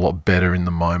context is a lot better in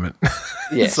the moment.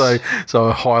 Yes. So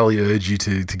I highly urge you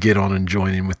to get on and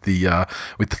join in with the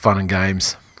fun and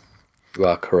games. You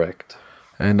are correct.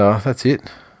 And that's it.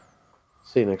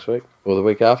 See you next week. Or the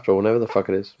week after, or whenever the fuck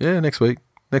it is. Yeah, next week.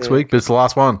 Next week, but it's the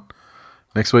last one.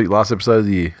 Next week, last episode of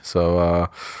the year. So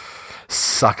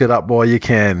suck it up while you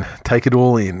can. Take it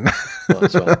all in.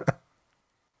 Nice one.